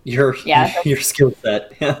 Your skill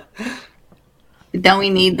set. Don't we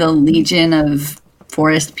need the legion of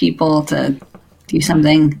forest people to do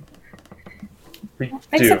something?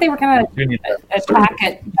 They said they were going to attack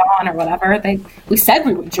at dawn or whatever. We said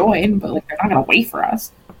we would join, but like they're not going to wait for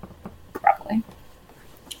us. Probably.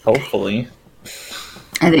 Hopefully.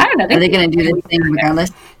 I don't know. Are they going to do this thing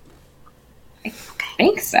regardless? I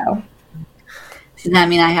think so. Does that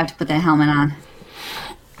mean I have to put that helmet on?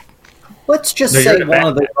 Let's just say one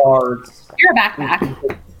of the guards. You're a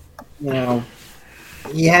backpack. You know,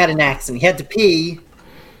 he had an accident. He had to pee.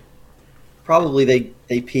 Probably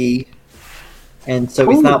they pee. And so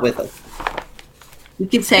he's not with us. We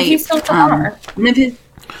could say he's still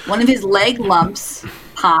one of his leg lumps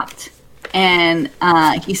popped, and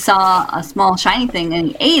he saw a small shiny thing, and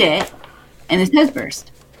he ate it, and his head burst.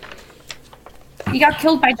 He got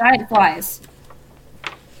killed by giant flies.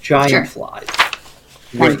 Giant flies.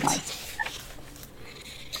 Great.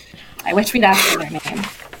 I wish we'd asked for their name.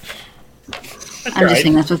 I'm just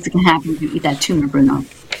saying that's what's going to happen if you eat that tumor, Bruno.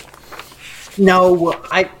 No,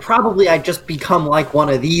 I just become like one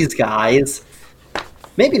of these guys.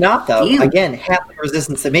 Maybe not, though. Ew. Again, half the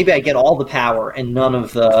resistance. Maybe I get all the power and none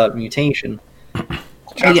of the mutation. You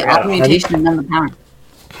get all the mutation and none of the power.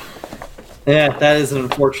 Yeah, that is an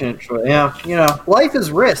unfortunate choice. Yeah, life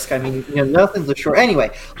is risk. I mean, nothing's a sure.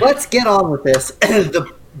 Anyway, let's get on with this.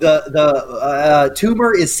 The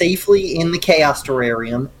tumor is safely in the Chaos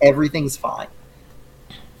Terrarium. Everything's fine.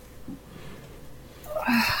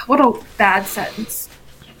 What a bad sentence.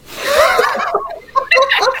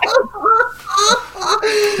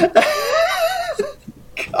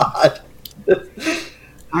 God.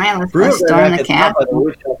 All right, let's storm the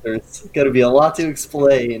castle. There's got to be a lot to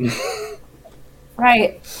explain.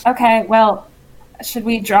 Right. Okay, well, should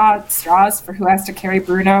we draw straws for who has to carry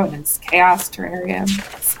Bruno in his Chaos Terrarium?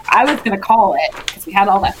 I was going to call it, because we had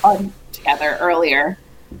all that fun together earlier.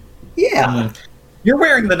 Yeah. You're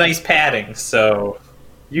wearing the nice padding, so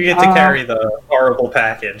you get to carry the horrible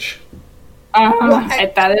package.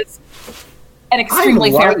 That is an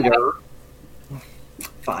extremely fair point.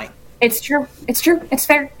 Fine. It's true. It's true. It's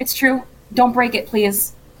fair. It's true. Don't break it,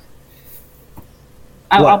 please.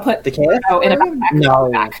 I'll put the can in a backpack.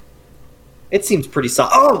 No. It seems pretty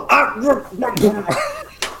solid.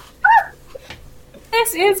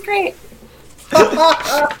 This is great.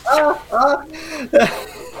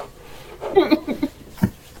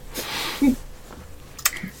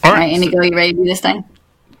 All right, Indigo, you ready to do this thing?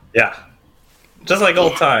 Yeah. Just like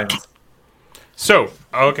old times. So,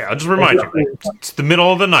 okay, I'll just remind you. It's the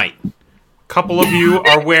middle of the night. A couple of you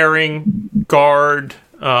are wearing guard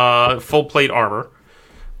full plate armor.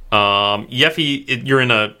 Yeffy, you're in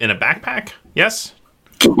a backpack, yes?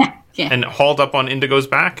 Yeah. And hauled up on Indigo's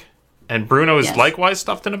back. And Bruno is likewise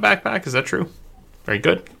stuffed in a backpack, is that true? Very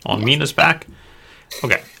good. On Mina's back.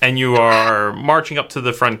 Okay, and you are marching up to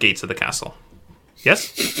the front gates of the castle.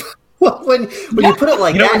 Yes? Well, when you put it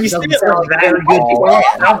like that, it doesn't sound like a very good plan.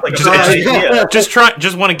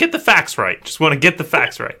 Just want to get the facts right. Just want to get the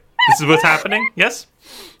facts right. This is what's happening? Yes?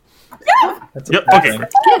 Yep. Okay.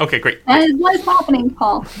 Okay, great. That is what's happening,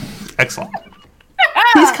 Paul. Excellent.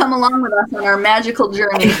 Please come along with us on our magical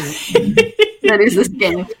journey. That is this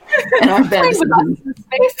game. And our bed.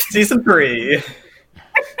 Season 3.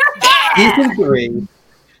 Season 3.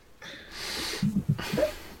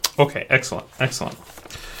 Okay, excellent.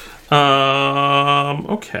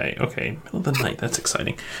 Okay. Middle of the night, that's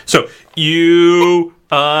exciting. So, you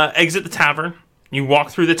exit the tavern. You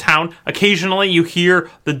walk through the town. Occasionally, you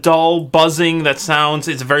hear the dull buzzing that sounds.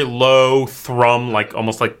 It's a very low thrum,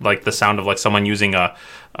 almost like the sound of like someone using a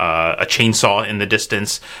chainsaw in the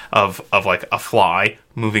distance of like a fly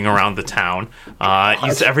moving around the town.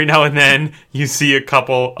 Every now and then, you see a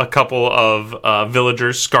couple of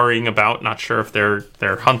villagers scurrying about. Not sure if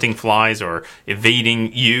they're hunting flies or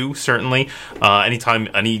evading you. Certainly, anytime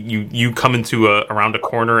you come into around a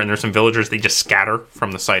corner and there's some villagers, they just scatter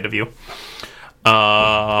from the sight of you.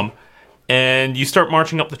 And you start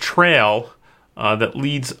marching up the trail that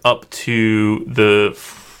leads up to the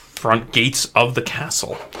front gates of the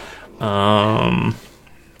castle. Let's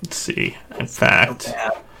see. In fact,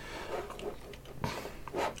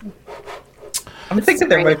 I'm thinking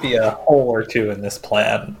there might be a hole or two in this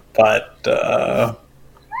plan, but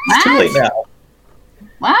it's too late now.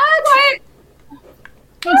 What?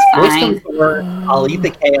 It's fine. I'll eat the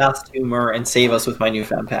chaos tumor and save us with my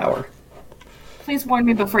newfound power. Please warn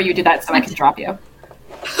me before you do that so I can drop you.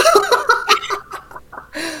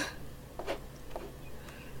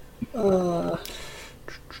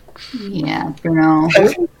 Yeah, Bruno.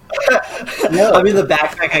 I'm in the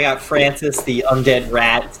backpack. I got Francis, the undead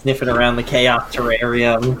rat, sniffing around the chaos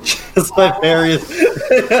terrarium. Just my various.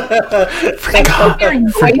 Forgot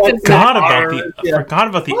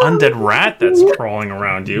about the undead rat that's crawling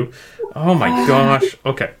around you. Oh my gosh.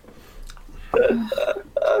 Okay.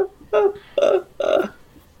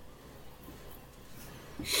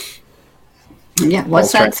 Yeah,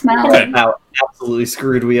 what's that smell? Okay. How absolutely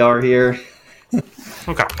screwed we are here.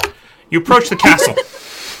 Okay. You approach the castle.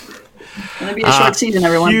 It's gonna be a short season,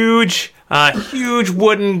 everyone. Huge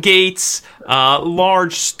wooden gates,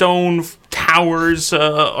 large stone towers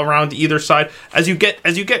around either side. As you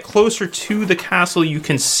get closer to the castle, you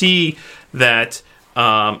can see that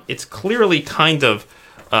it's clearly kind of.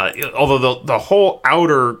 Although the whole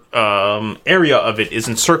outer area of it is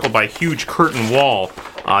encircled by a huge curtain wall,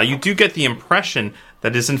 you do get the impression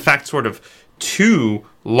that is in fact sort of two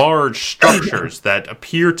large structures that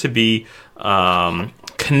appear to be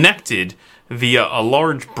connected via a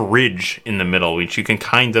large bridge in the middle, which you can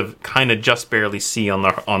kind of just barely see on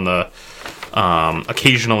the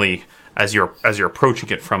occasionally as you're approaching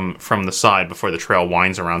it from the side before the trail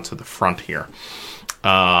winds around to the front here.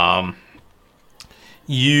 I'm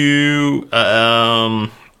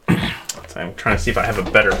trying to see if I have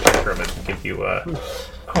a better picture of it to give you a...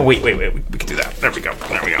 Oh, wait, we can do that. There we go.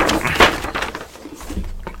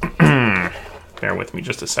 Bear with me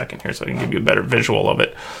just a second here so I can give you a better visual of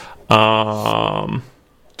it.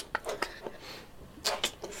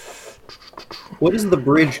 What does the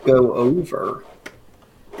bridge go over?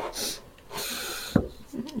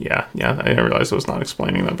 Yeah, I realized I was not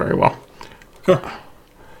explaining that very well.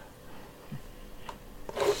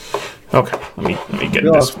 Okay, let me get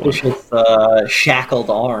this one. Shackled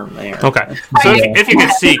arm there. Okay, so if you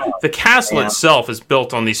can see, the castle itself is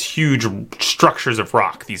built on these huge structures of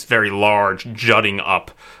rock, these very large, jutting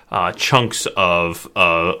up chunks of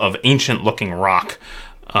ancient-looking rock,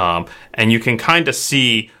 and you can kind of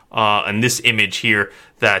see in this image here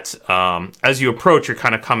that as you approach, you're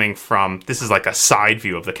kind of coming from. This is like a side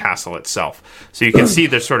view of the castle itself, so you can see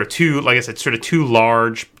there's sort of two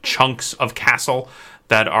large chunks of castle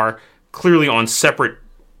that are clearly on separate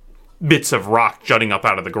bits of rock jutting up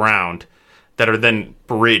out of the ground that are then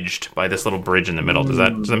bridged by this little bridge in the middle. Does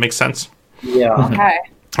that make sense? Yeah.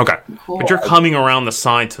 Okay. Cool. But you're coming around the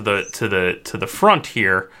side to the front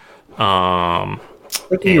here.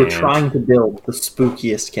 Like you were trying to build the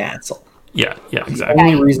spookiest castle. Yeah, exactly. The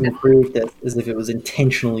only reason to create this is if it was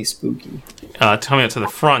intentionally spooky. Coming up to the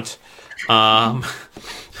front, and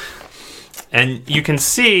you can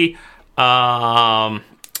see.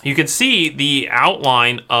 You can see the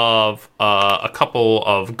outline of a couple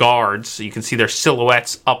of guards. You can see their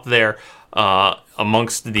silhouettes up there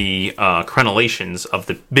amongst the crenellations of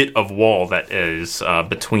the bit of wall that is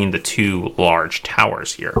between the two large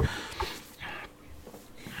towers here.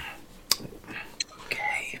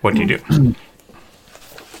 Okay. What do you do?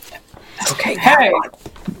 Okay. Hey!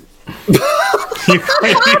 You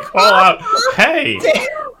call out, "Hey!"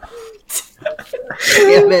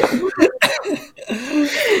 Damn it.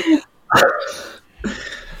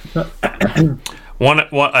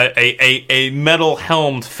 A metal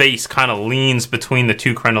helmed face kind of leans between the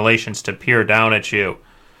two crenellations to peer down at you.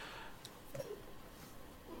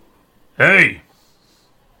 Hey!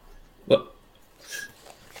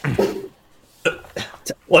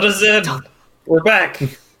 What is it? We're back.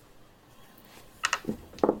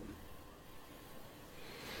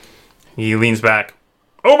 He leans back.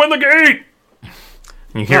 Open the gate!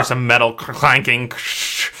 You hear some metal clanking,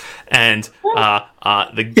 and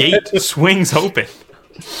the gate swings open.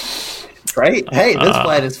 Right? Hey, this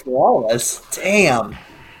plan is flawless. Damn.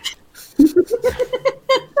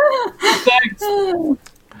 Thanks.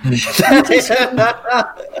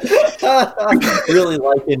 Really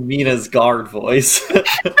liking Mina's guard voice.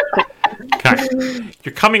 Okay.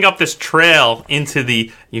 You're coming up this trail into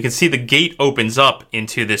you can see the gate opens up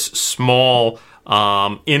into this small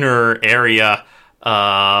inner area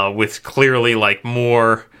with clearly like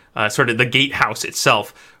more sort of the gatehouse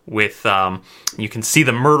itself with you can see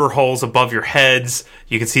the murder holes above your heads.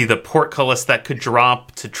 You can see the portcullis that could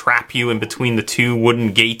drop to trap you in between the two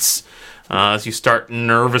wooden gates as you start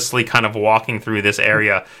nervously kind of walking through this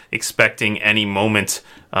area, expecting any moment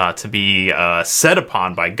to be set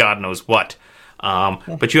upon by God knows what.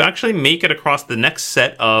 But you actually make it across the next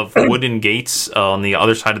set of wooden gates on the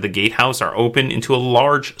other side of the gatehouse are open into a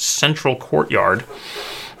large central courtyard.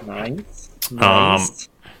 Nice.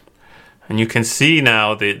 And you can see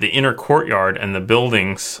now the inner courtyard and the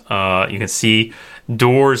buildings. You can see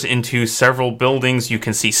doors into several buildings. You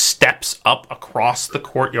can see steps up across the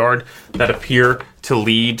courtyard that appear to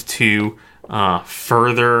lead to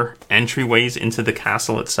further entryways into the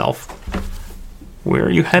castle itself. Where are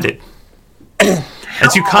you headed?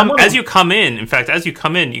 As you come in, you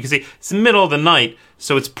can see it's the middle of the night,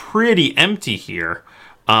 so it's pretty empty here.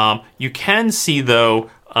 You can see though.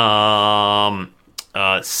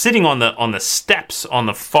 Sitting on the steps on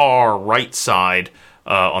the far right side,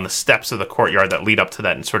 on the steps of the courtyard that lead up to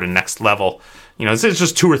that sort of next level. It's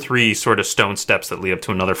just 2 or 3 sort of stone steps that lead up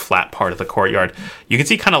to another flat part of the courtyard. You can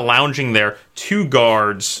see kind of lounging there 2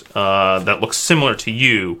 guards that look similar to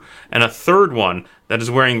you, and a third one that is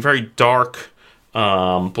wearing very dark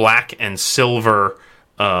black and silver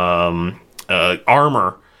armor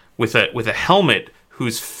with a helmet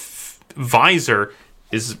whose visor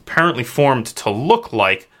is apparently formed to look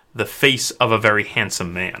like the face of a very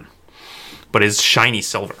handsome man, but is shiny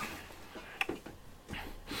silver.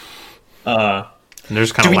 And they're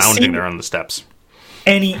just kind of lounging there on the steps.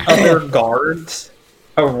 Any other guards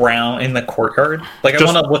around in the courtyard? I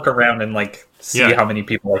want to look around and see how many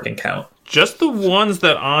people I can count. Just the ones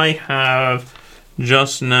that I have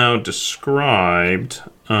just now described.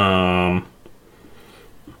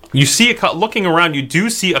 You see, looking around, you do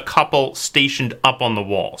see a couple stationed up on the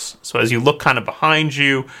walls. So as you look kind of behind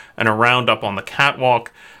you and around up on the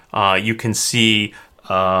catwalk, you can see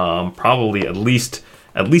probably at least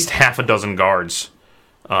half a dozen guards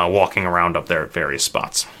walking around up there at various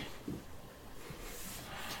spots.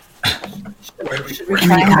 Should we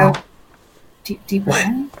try and go deeper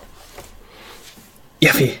in?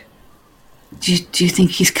 Yeffy. Do you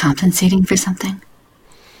think he's compensating for something?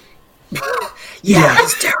 Yeah,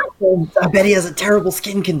 it's terrible. I bet he has a terrible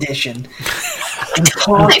skin condition. I'm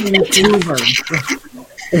talking fever.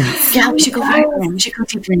 Yeah, we should go deeper. We should go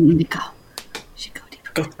deeper in Indigo.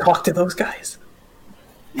 Go talk to those guys.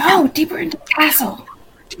 No, deeper into the castle.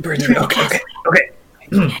 Deeper into the Okay.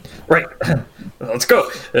 Right. Let's go.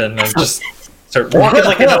 And I just start walking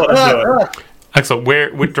like I know what I'm doing.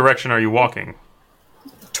 Excellent. Which direction are you walking?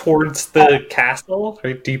 Towards the castle,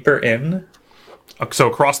 right? Deeper in. So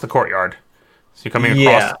across the courtyard. So you're coming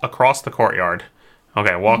across the courtyard.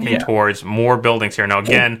 Okay, walking towards more buildings here. Now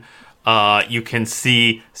again, you can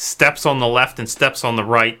see steps on the left and steps on the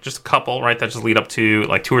right. Just a couple, right? That just lead up to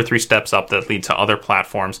 2 or 3 steps up that lead to other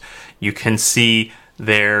platforms. You can see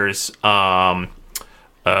there's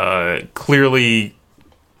clearly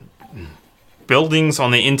buildings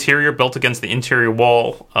on the interior, built against the interior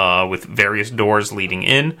wall, with various doors leading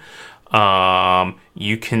in.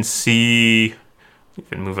 You can see... You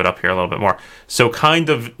can move it up here a little bit more. So kind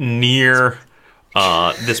of near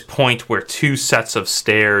this point where 2 sets of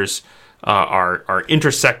stairs are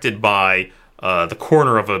intersected by the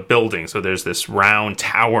corner of a building. So there's this round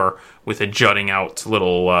tower with a jutting out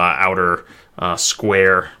little outer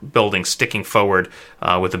square building sticking forward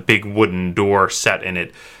with a big wooden door set in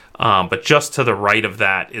it. But just to the right of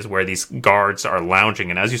that is where these guards are lounging.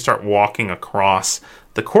 And as you start walking across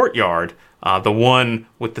the courtyard... the one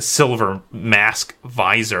with the silver mask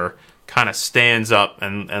visor kind of stands up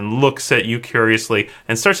and looks at you curiously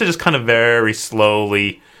and starts to just kind of very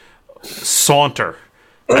slowly saunter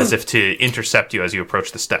as if to intercept you as you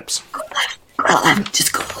approach the steps. Go left.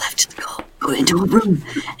 Just go left. Just go into a room.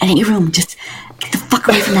 Any room. Just get the fuck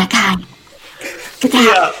away from that guy. Get that.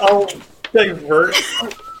 Yeah, I'll divert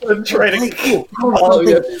and try to...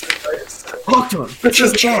 Talk to him.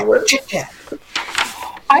 Chit-chat.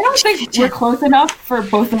 I don't think we're close enough for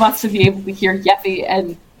both of us to be able to hear Yeffy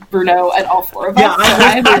and Bruno and all 4 of us. Yeah,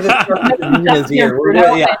 I just hear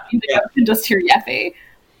Bruno and Indigo can just hear Yeffy.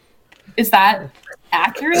 Is that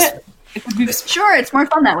accurate? Sure, it's more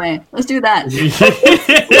fun that way. Let's do that. It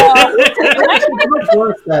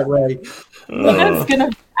works that way. It's gonna,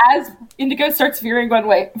 as Indigo starts veering one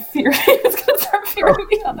way, it's gonna start veering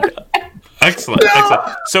the other way. Excellent.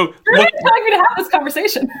 So you're not telling me to have this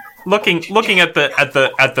conversation. Looking at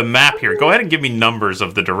the map here, go ahead and give me numbers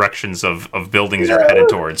of the directions of buildings you're headed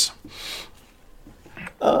towards.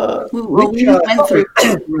 We just went through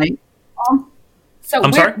 2, right?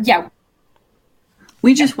 I'm sorry? Yeah.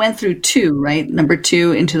 We just went through 2, right? Number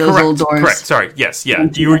 2 into those Correct, old doors. Correct. Sorry. Yes. Yeah.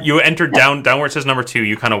 You entered down where it says number 2.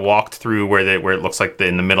 You kind of walked through where it looks like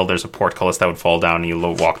in the middle there's a portcullis that would fall down, and you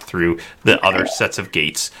walked through the other sets of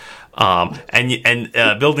gates. And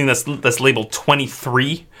building that's labeled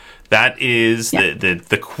 23. That is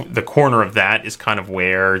the corner of that is kind of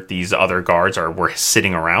where these other guards were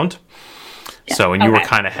sitting around. Yeah. So, and you were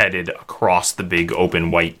kind of headed across the big open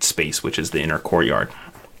white space, which is the inner courtyard.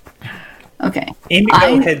 Okay.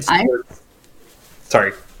 Indigo heads towards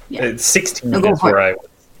Sorry, Yeah. 16 No, go is for where it. I was.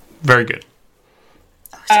 Very good.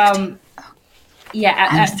 Yeah,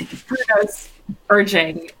 I was at thinking- Bruno's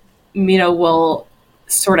urging, Mina will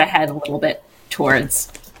sort of head a little bit towards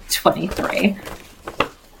 23.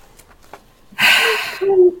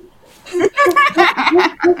 No.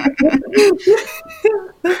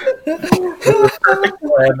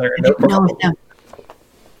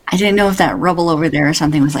 I didn't know if that rubble over there or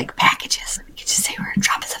something was like packages. We could just say we're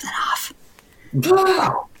dropping something off.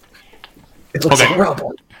 It looks Okay. like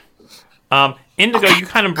rubble. Indigo, you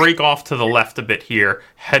kind of break off to the left a bit here,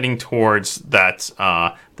 heading towards that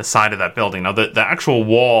the side of that building. Now, the actual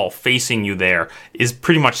wall facing you there is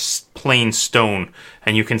pretty much plain stone,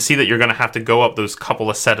 and you can see that you're going to have to go up those couple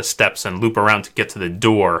of set of steps and loop around to get to the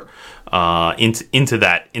door into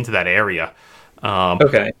that area.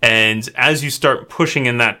 Okay. And as you start pushing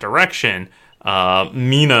in that direction,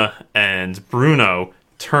 Mina and Bruno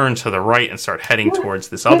turn to the right and start heading towards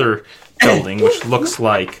this other building, which looks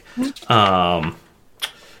like which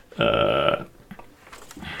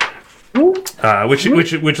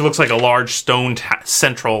looks like a large stone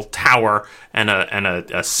central tower and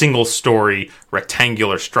a single story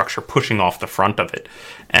rectangular structure pushing off the front of it.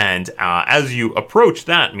 And as you approach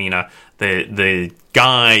that, Mina, the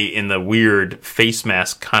guy in the weird face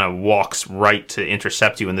mask kind of walks right to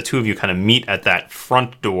intercept you, and the two of you kind of meet at that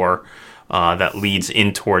front door that leads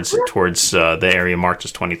in towards the area marked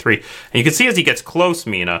as 23. And you can see as he gets close,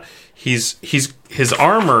 Mina, his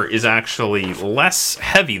armor is actually less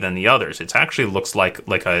heavy than the others. It actually looks like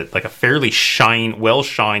a fairly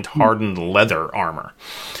well-shined, hardened leather armor,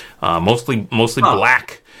 mostly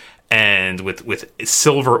black and with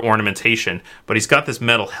silver ornamentation. But he's got this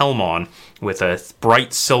metal helm on with a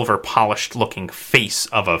bright silver polished looking face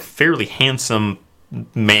of a fairly handsome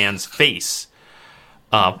man's face.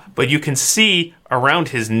 But you can see around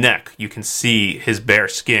his neck, you can see his bare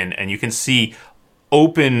skin, and you can see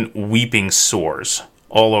open weeping sores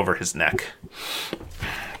all over his neck.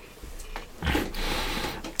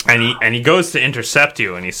 And he goes to intercept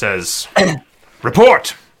you, and he says,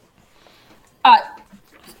 "Report!"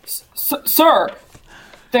 Sir,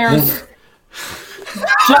 there's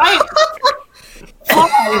giant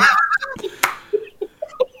flies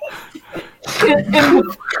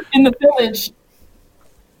in the village.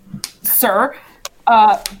 Sir,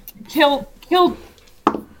 killed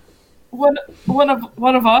one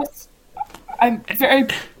of us. I'm very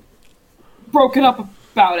broken up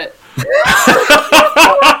about it.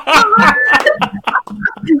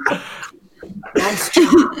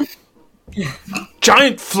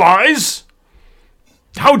 Giant flies?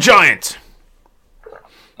 How giant?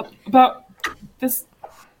 About this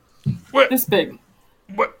Where, big.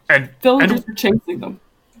 and Villagers are chasing them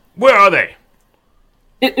where are they?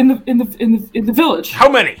 in the village. How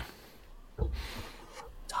many?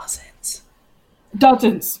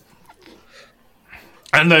 Dozens.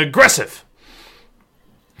 And they're aggressive.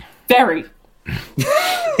 Very.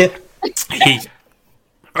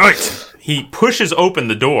 He pushes open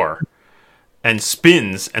the door and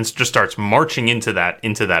spins and just starts marching into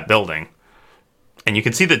that building. And you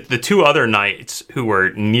can see that the two other knights who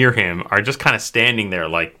were near him are just kind of standing there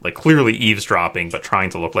like clearly eavesdropping, but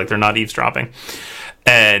trying to look like they're not eavesdropping.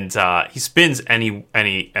 And he spins and he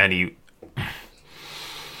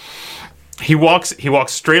walks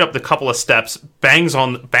straight up the couple of steps, bangs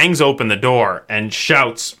open the door, and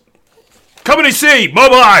shouts, "Company C,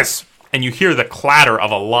 mobilize!" And you hear the clatter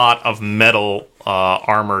of a lot of metal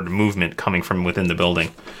armored movement coming from within the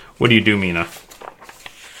building. What do you do, Mina?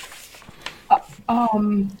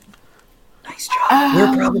 Nice job.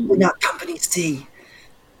 We're probably not Company C.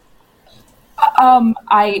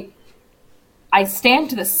 I stand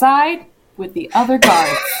to the side with the other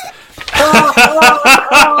guards.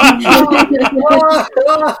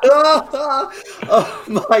 Oh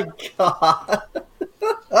my god.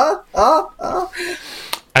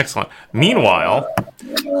 Excellent. Meanwhile,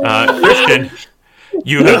 Christian,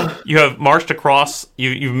 you have marched across.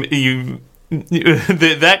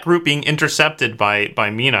 That group being intercepted by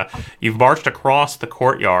Mina. You've marched across the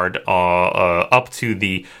courtyard up to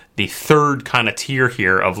the third kind of tier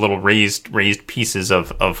here of little raised pieces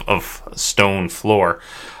of stone floor.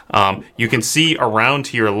 You can see around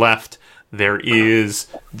to your left there is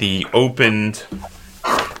the opened.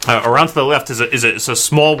 Around to the left is a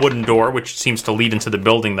small wooden door which seems to lead into the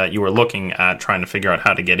building that you were looking at, trying to figure out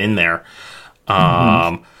how to get in there.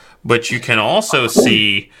 But you can also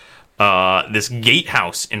see this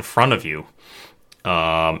gatehouse in front of you,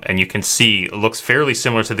 And you can see it looks fairly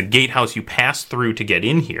similar to the gatehouse you passed through to get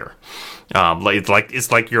in here.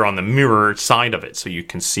 It's like you're on the mirror side of it, so you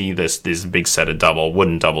can see this big set of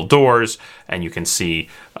wooden double doors, and you can see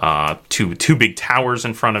two big towers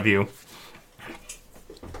in front of you.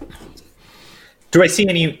 Do I see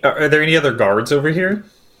any? Are there any other guards over here?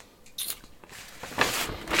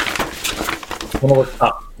 I want to look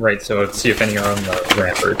up, right? So let's see if any are on the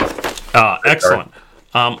rampart. Excellent.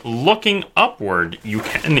 Looking upward, you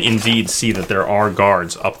can indeed see that there are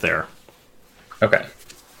guards up there. Okay.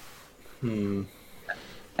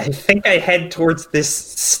 I think I head towards this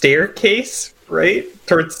staircase, right?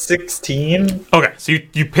 Towards 16. Okay, so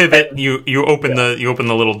you pivot, you open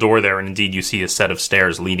the little door there, and indeed you see a set of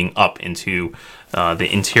stairs leading up into the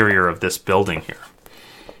interior of this building here.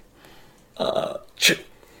 Should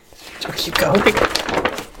I keep going?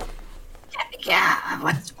 Yeah,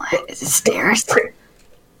 what is it, stairs?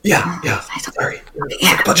 Yeah. Sorry. A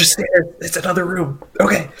bunch of stairs. It's another room.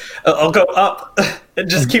 Okay. I'll go up and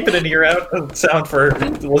just keep it an ear out and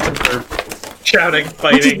listen for shouting,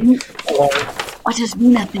 fighting. What does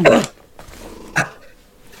Mina think?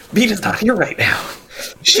 Mina's not here right now.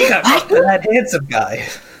 She got up to that handsome guy.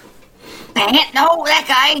 No, that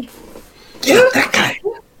guy. Yeah, that guy.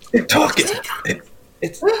 They're talking.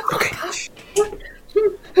 It's okay.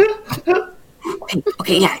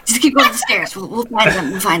 Okay, yeah, just keep going up the stairs. We'll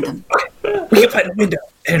find them. Okay. We can find a window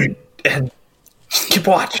and just keep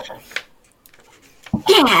watch.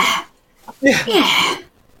 Yeah.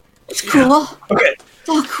 It's cool. Okay. It's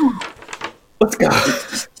all cool. Let's go.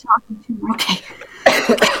 Okay.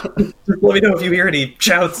 Just let me know if you hear any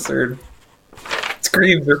shouts or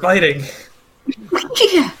screams or fighting.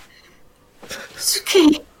 Yeah. It's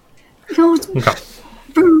okay.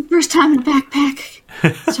 First time in a backpack.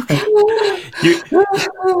 It's okay.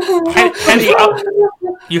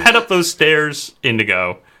 You head up those stairs,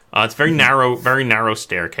 Indigo. It's very narrow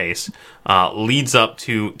staircase. Leads up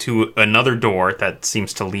to another door that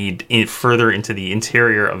seems to lead further into the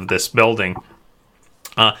interior of this building.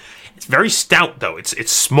 It's very stout, though.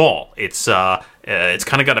 It's small. It's kind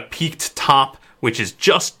of got a peaked top, which is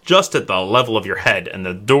just at the level of your head, and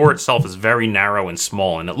the door itself is very narrow and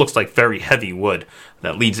small, and it looks like very heavy wood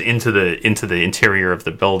that leads into the interior of the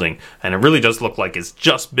building, and it really does look like it's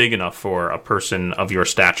just big enough for a person of your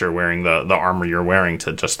stature wearing the armor you're wearing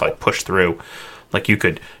to just like push through. Like you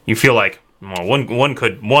feel like one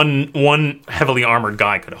heavily armored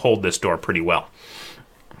guy could hold this door pretty well.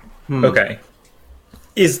 Okay.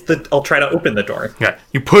 I'll try to open the door. Yeah,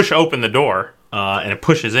 you push open the door, and it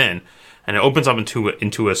pushes in. And it opens up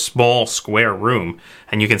into a small square room,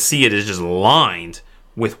 and you can see it is just lined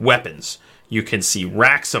with weapons. You can see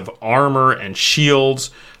racks of armor and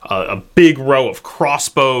shields, a big row of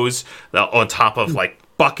crossbows on top of like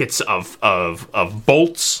buckets of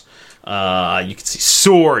bolts. You can see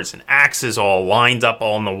swords and axes all lined up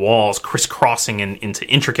on the walls, crisscrossing into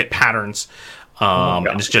intricate patterns. And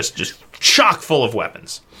it's just chock full of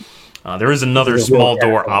weapons. There is another small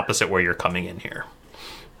door opposite where you're coming in here.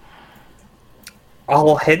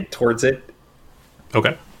 I'll head towards it.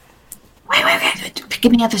 Okay. Wait.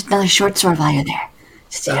 Give me another short sword while you're there.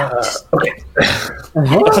 Okay.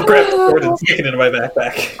 I'll grab the sword and stick it into my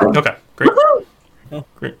backpack. Okay, great.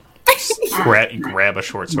 Great. Grab a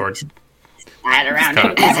short sword. Slide around.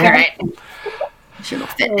 That's all right. Sure will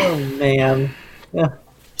fit. Oh, man. Yeah.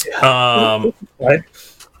 What?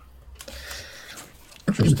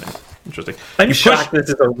 Interesting. I'm shocked this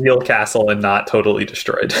is a real castle and not totally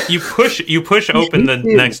destroyed. You push open the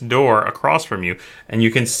next door across from you, and you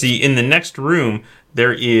can see in the next room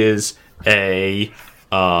there is a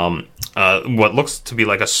what looks to be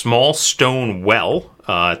like a small stone well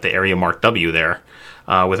at the area marked W there,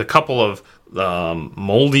 with a couple of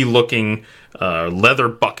moldy-looking leather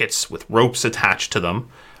buckets with ropes attached to them.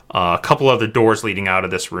 A couple other doors leading out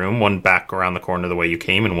of this room, one back around the corner the way you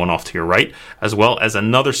came and one off to your right, as well as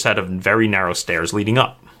another set of very narrow stairs leading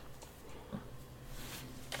up.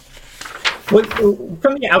 From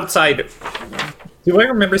the outside, do I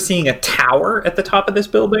remember seeing a tower at the top of this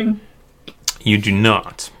building? You do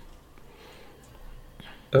not.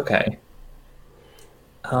 Okay.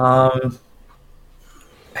 I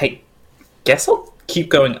guess I'll keep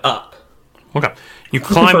going up. Okay. You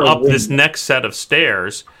climb up this next set of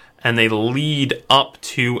stairs, and they lead up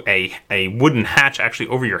to a wooden hatch actually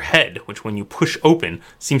over your head, which when you push open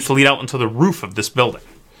seems to lead out into the roof of this building.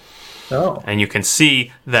 Oh. And you can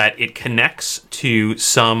see that it connects to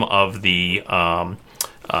some of the wall,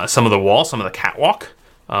 some of the catwalk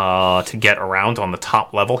to get around on the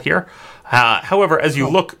top level here. However, as you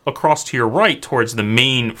look across to your right towards the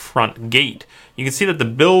main front gate, you can see that the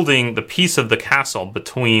building, the piece of the castle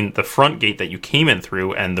between the front gate that you came in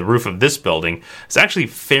through and the roof of this building is actually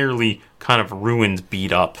fairly kind of ruined,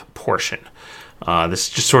 beat up portion. This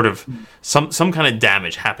just sort of some kind of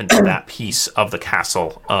damage happened to that piece of the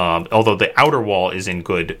castle. Although the outer wall is in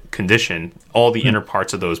good condition, all the inner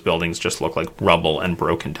parts of those buildings just look like rubble and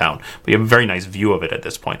broken down. But you have a very nice view of it at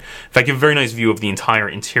this point. In fact, you have a very nice view of the entire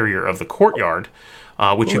interior of the courtyard,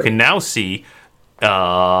 which you can now see.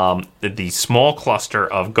 The small cluster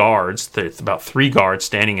of guards. There's about 3 guards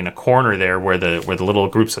standing in a corner there, where the little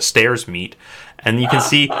groups of stairs meet, and you can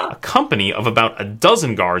see a company of about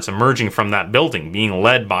 12 guards emerging from that building, being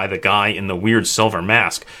led by the guy in the weird silver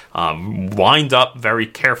mask, lined up very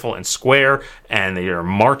careful and square, and they are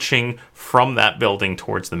marching from that building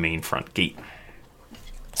towards the main front gate.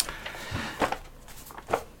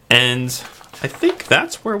 And I think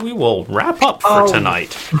that's where we will wrap up for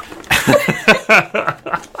tonight.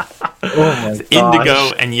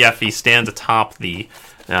 Indigo and Yeffy stand atop the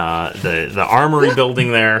armory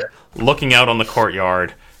building there, looking out on the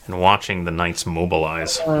courtyard and watching the knights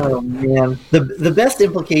mobilize. Oh man, the best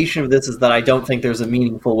implication of this is that I don't think there's a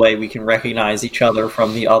meaningful way we can recognize each other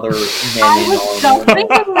from the other men. I was so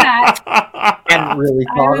thinking that. I hadn't really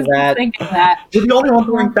thought of that. We're the only ones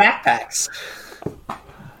wearing backpacks.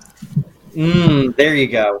 There you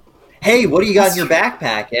go. Hey, what do you got in your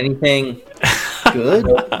backpack? Anything good?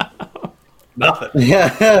 Nothing.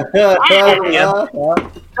 That's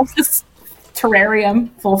this terrarium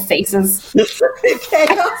full of faces.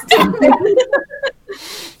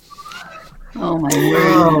 Oh my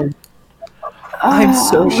word! I'm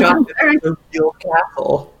so shocked that it's a real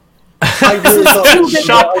castle. I really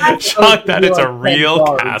thought shocked that it's a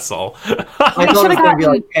real castle. I thought it was going to be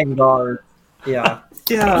like 10 guards. Yeah.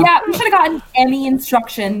 Yeah, we should have gotten any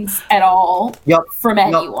instructions at all from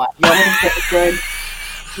anyone. Good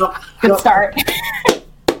start.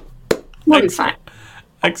 We'll be fine.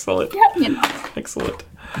 Excellent. Yeah, you know. Excellent.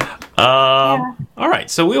 All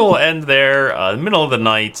right, so we will end there. Middle of the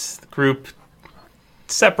night, the group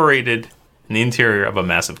separated in the interior of a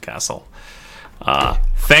massive castle.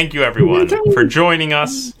 Thank you, everyone, for joining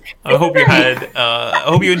us. I hope you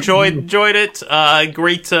hope you enjoyed it.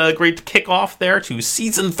 Great kickoff there to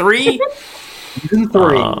season 3. Season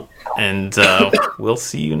 3. And we'll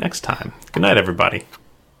see you next time. Good night, everybody.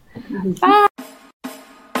 Bye.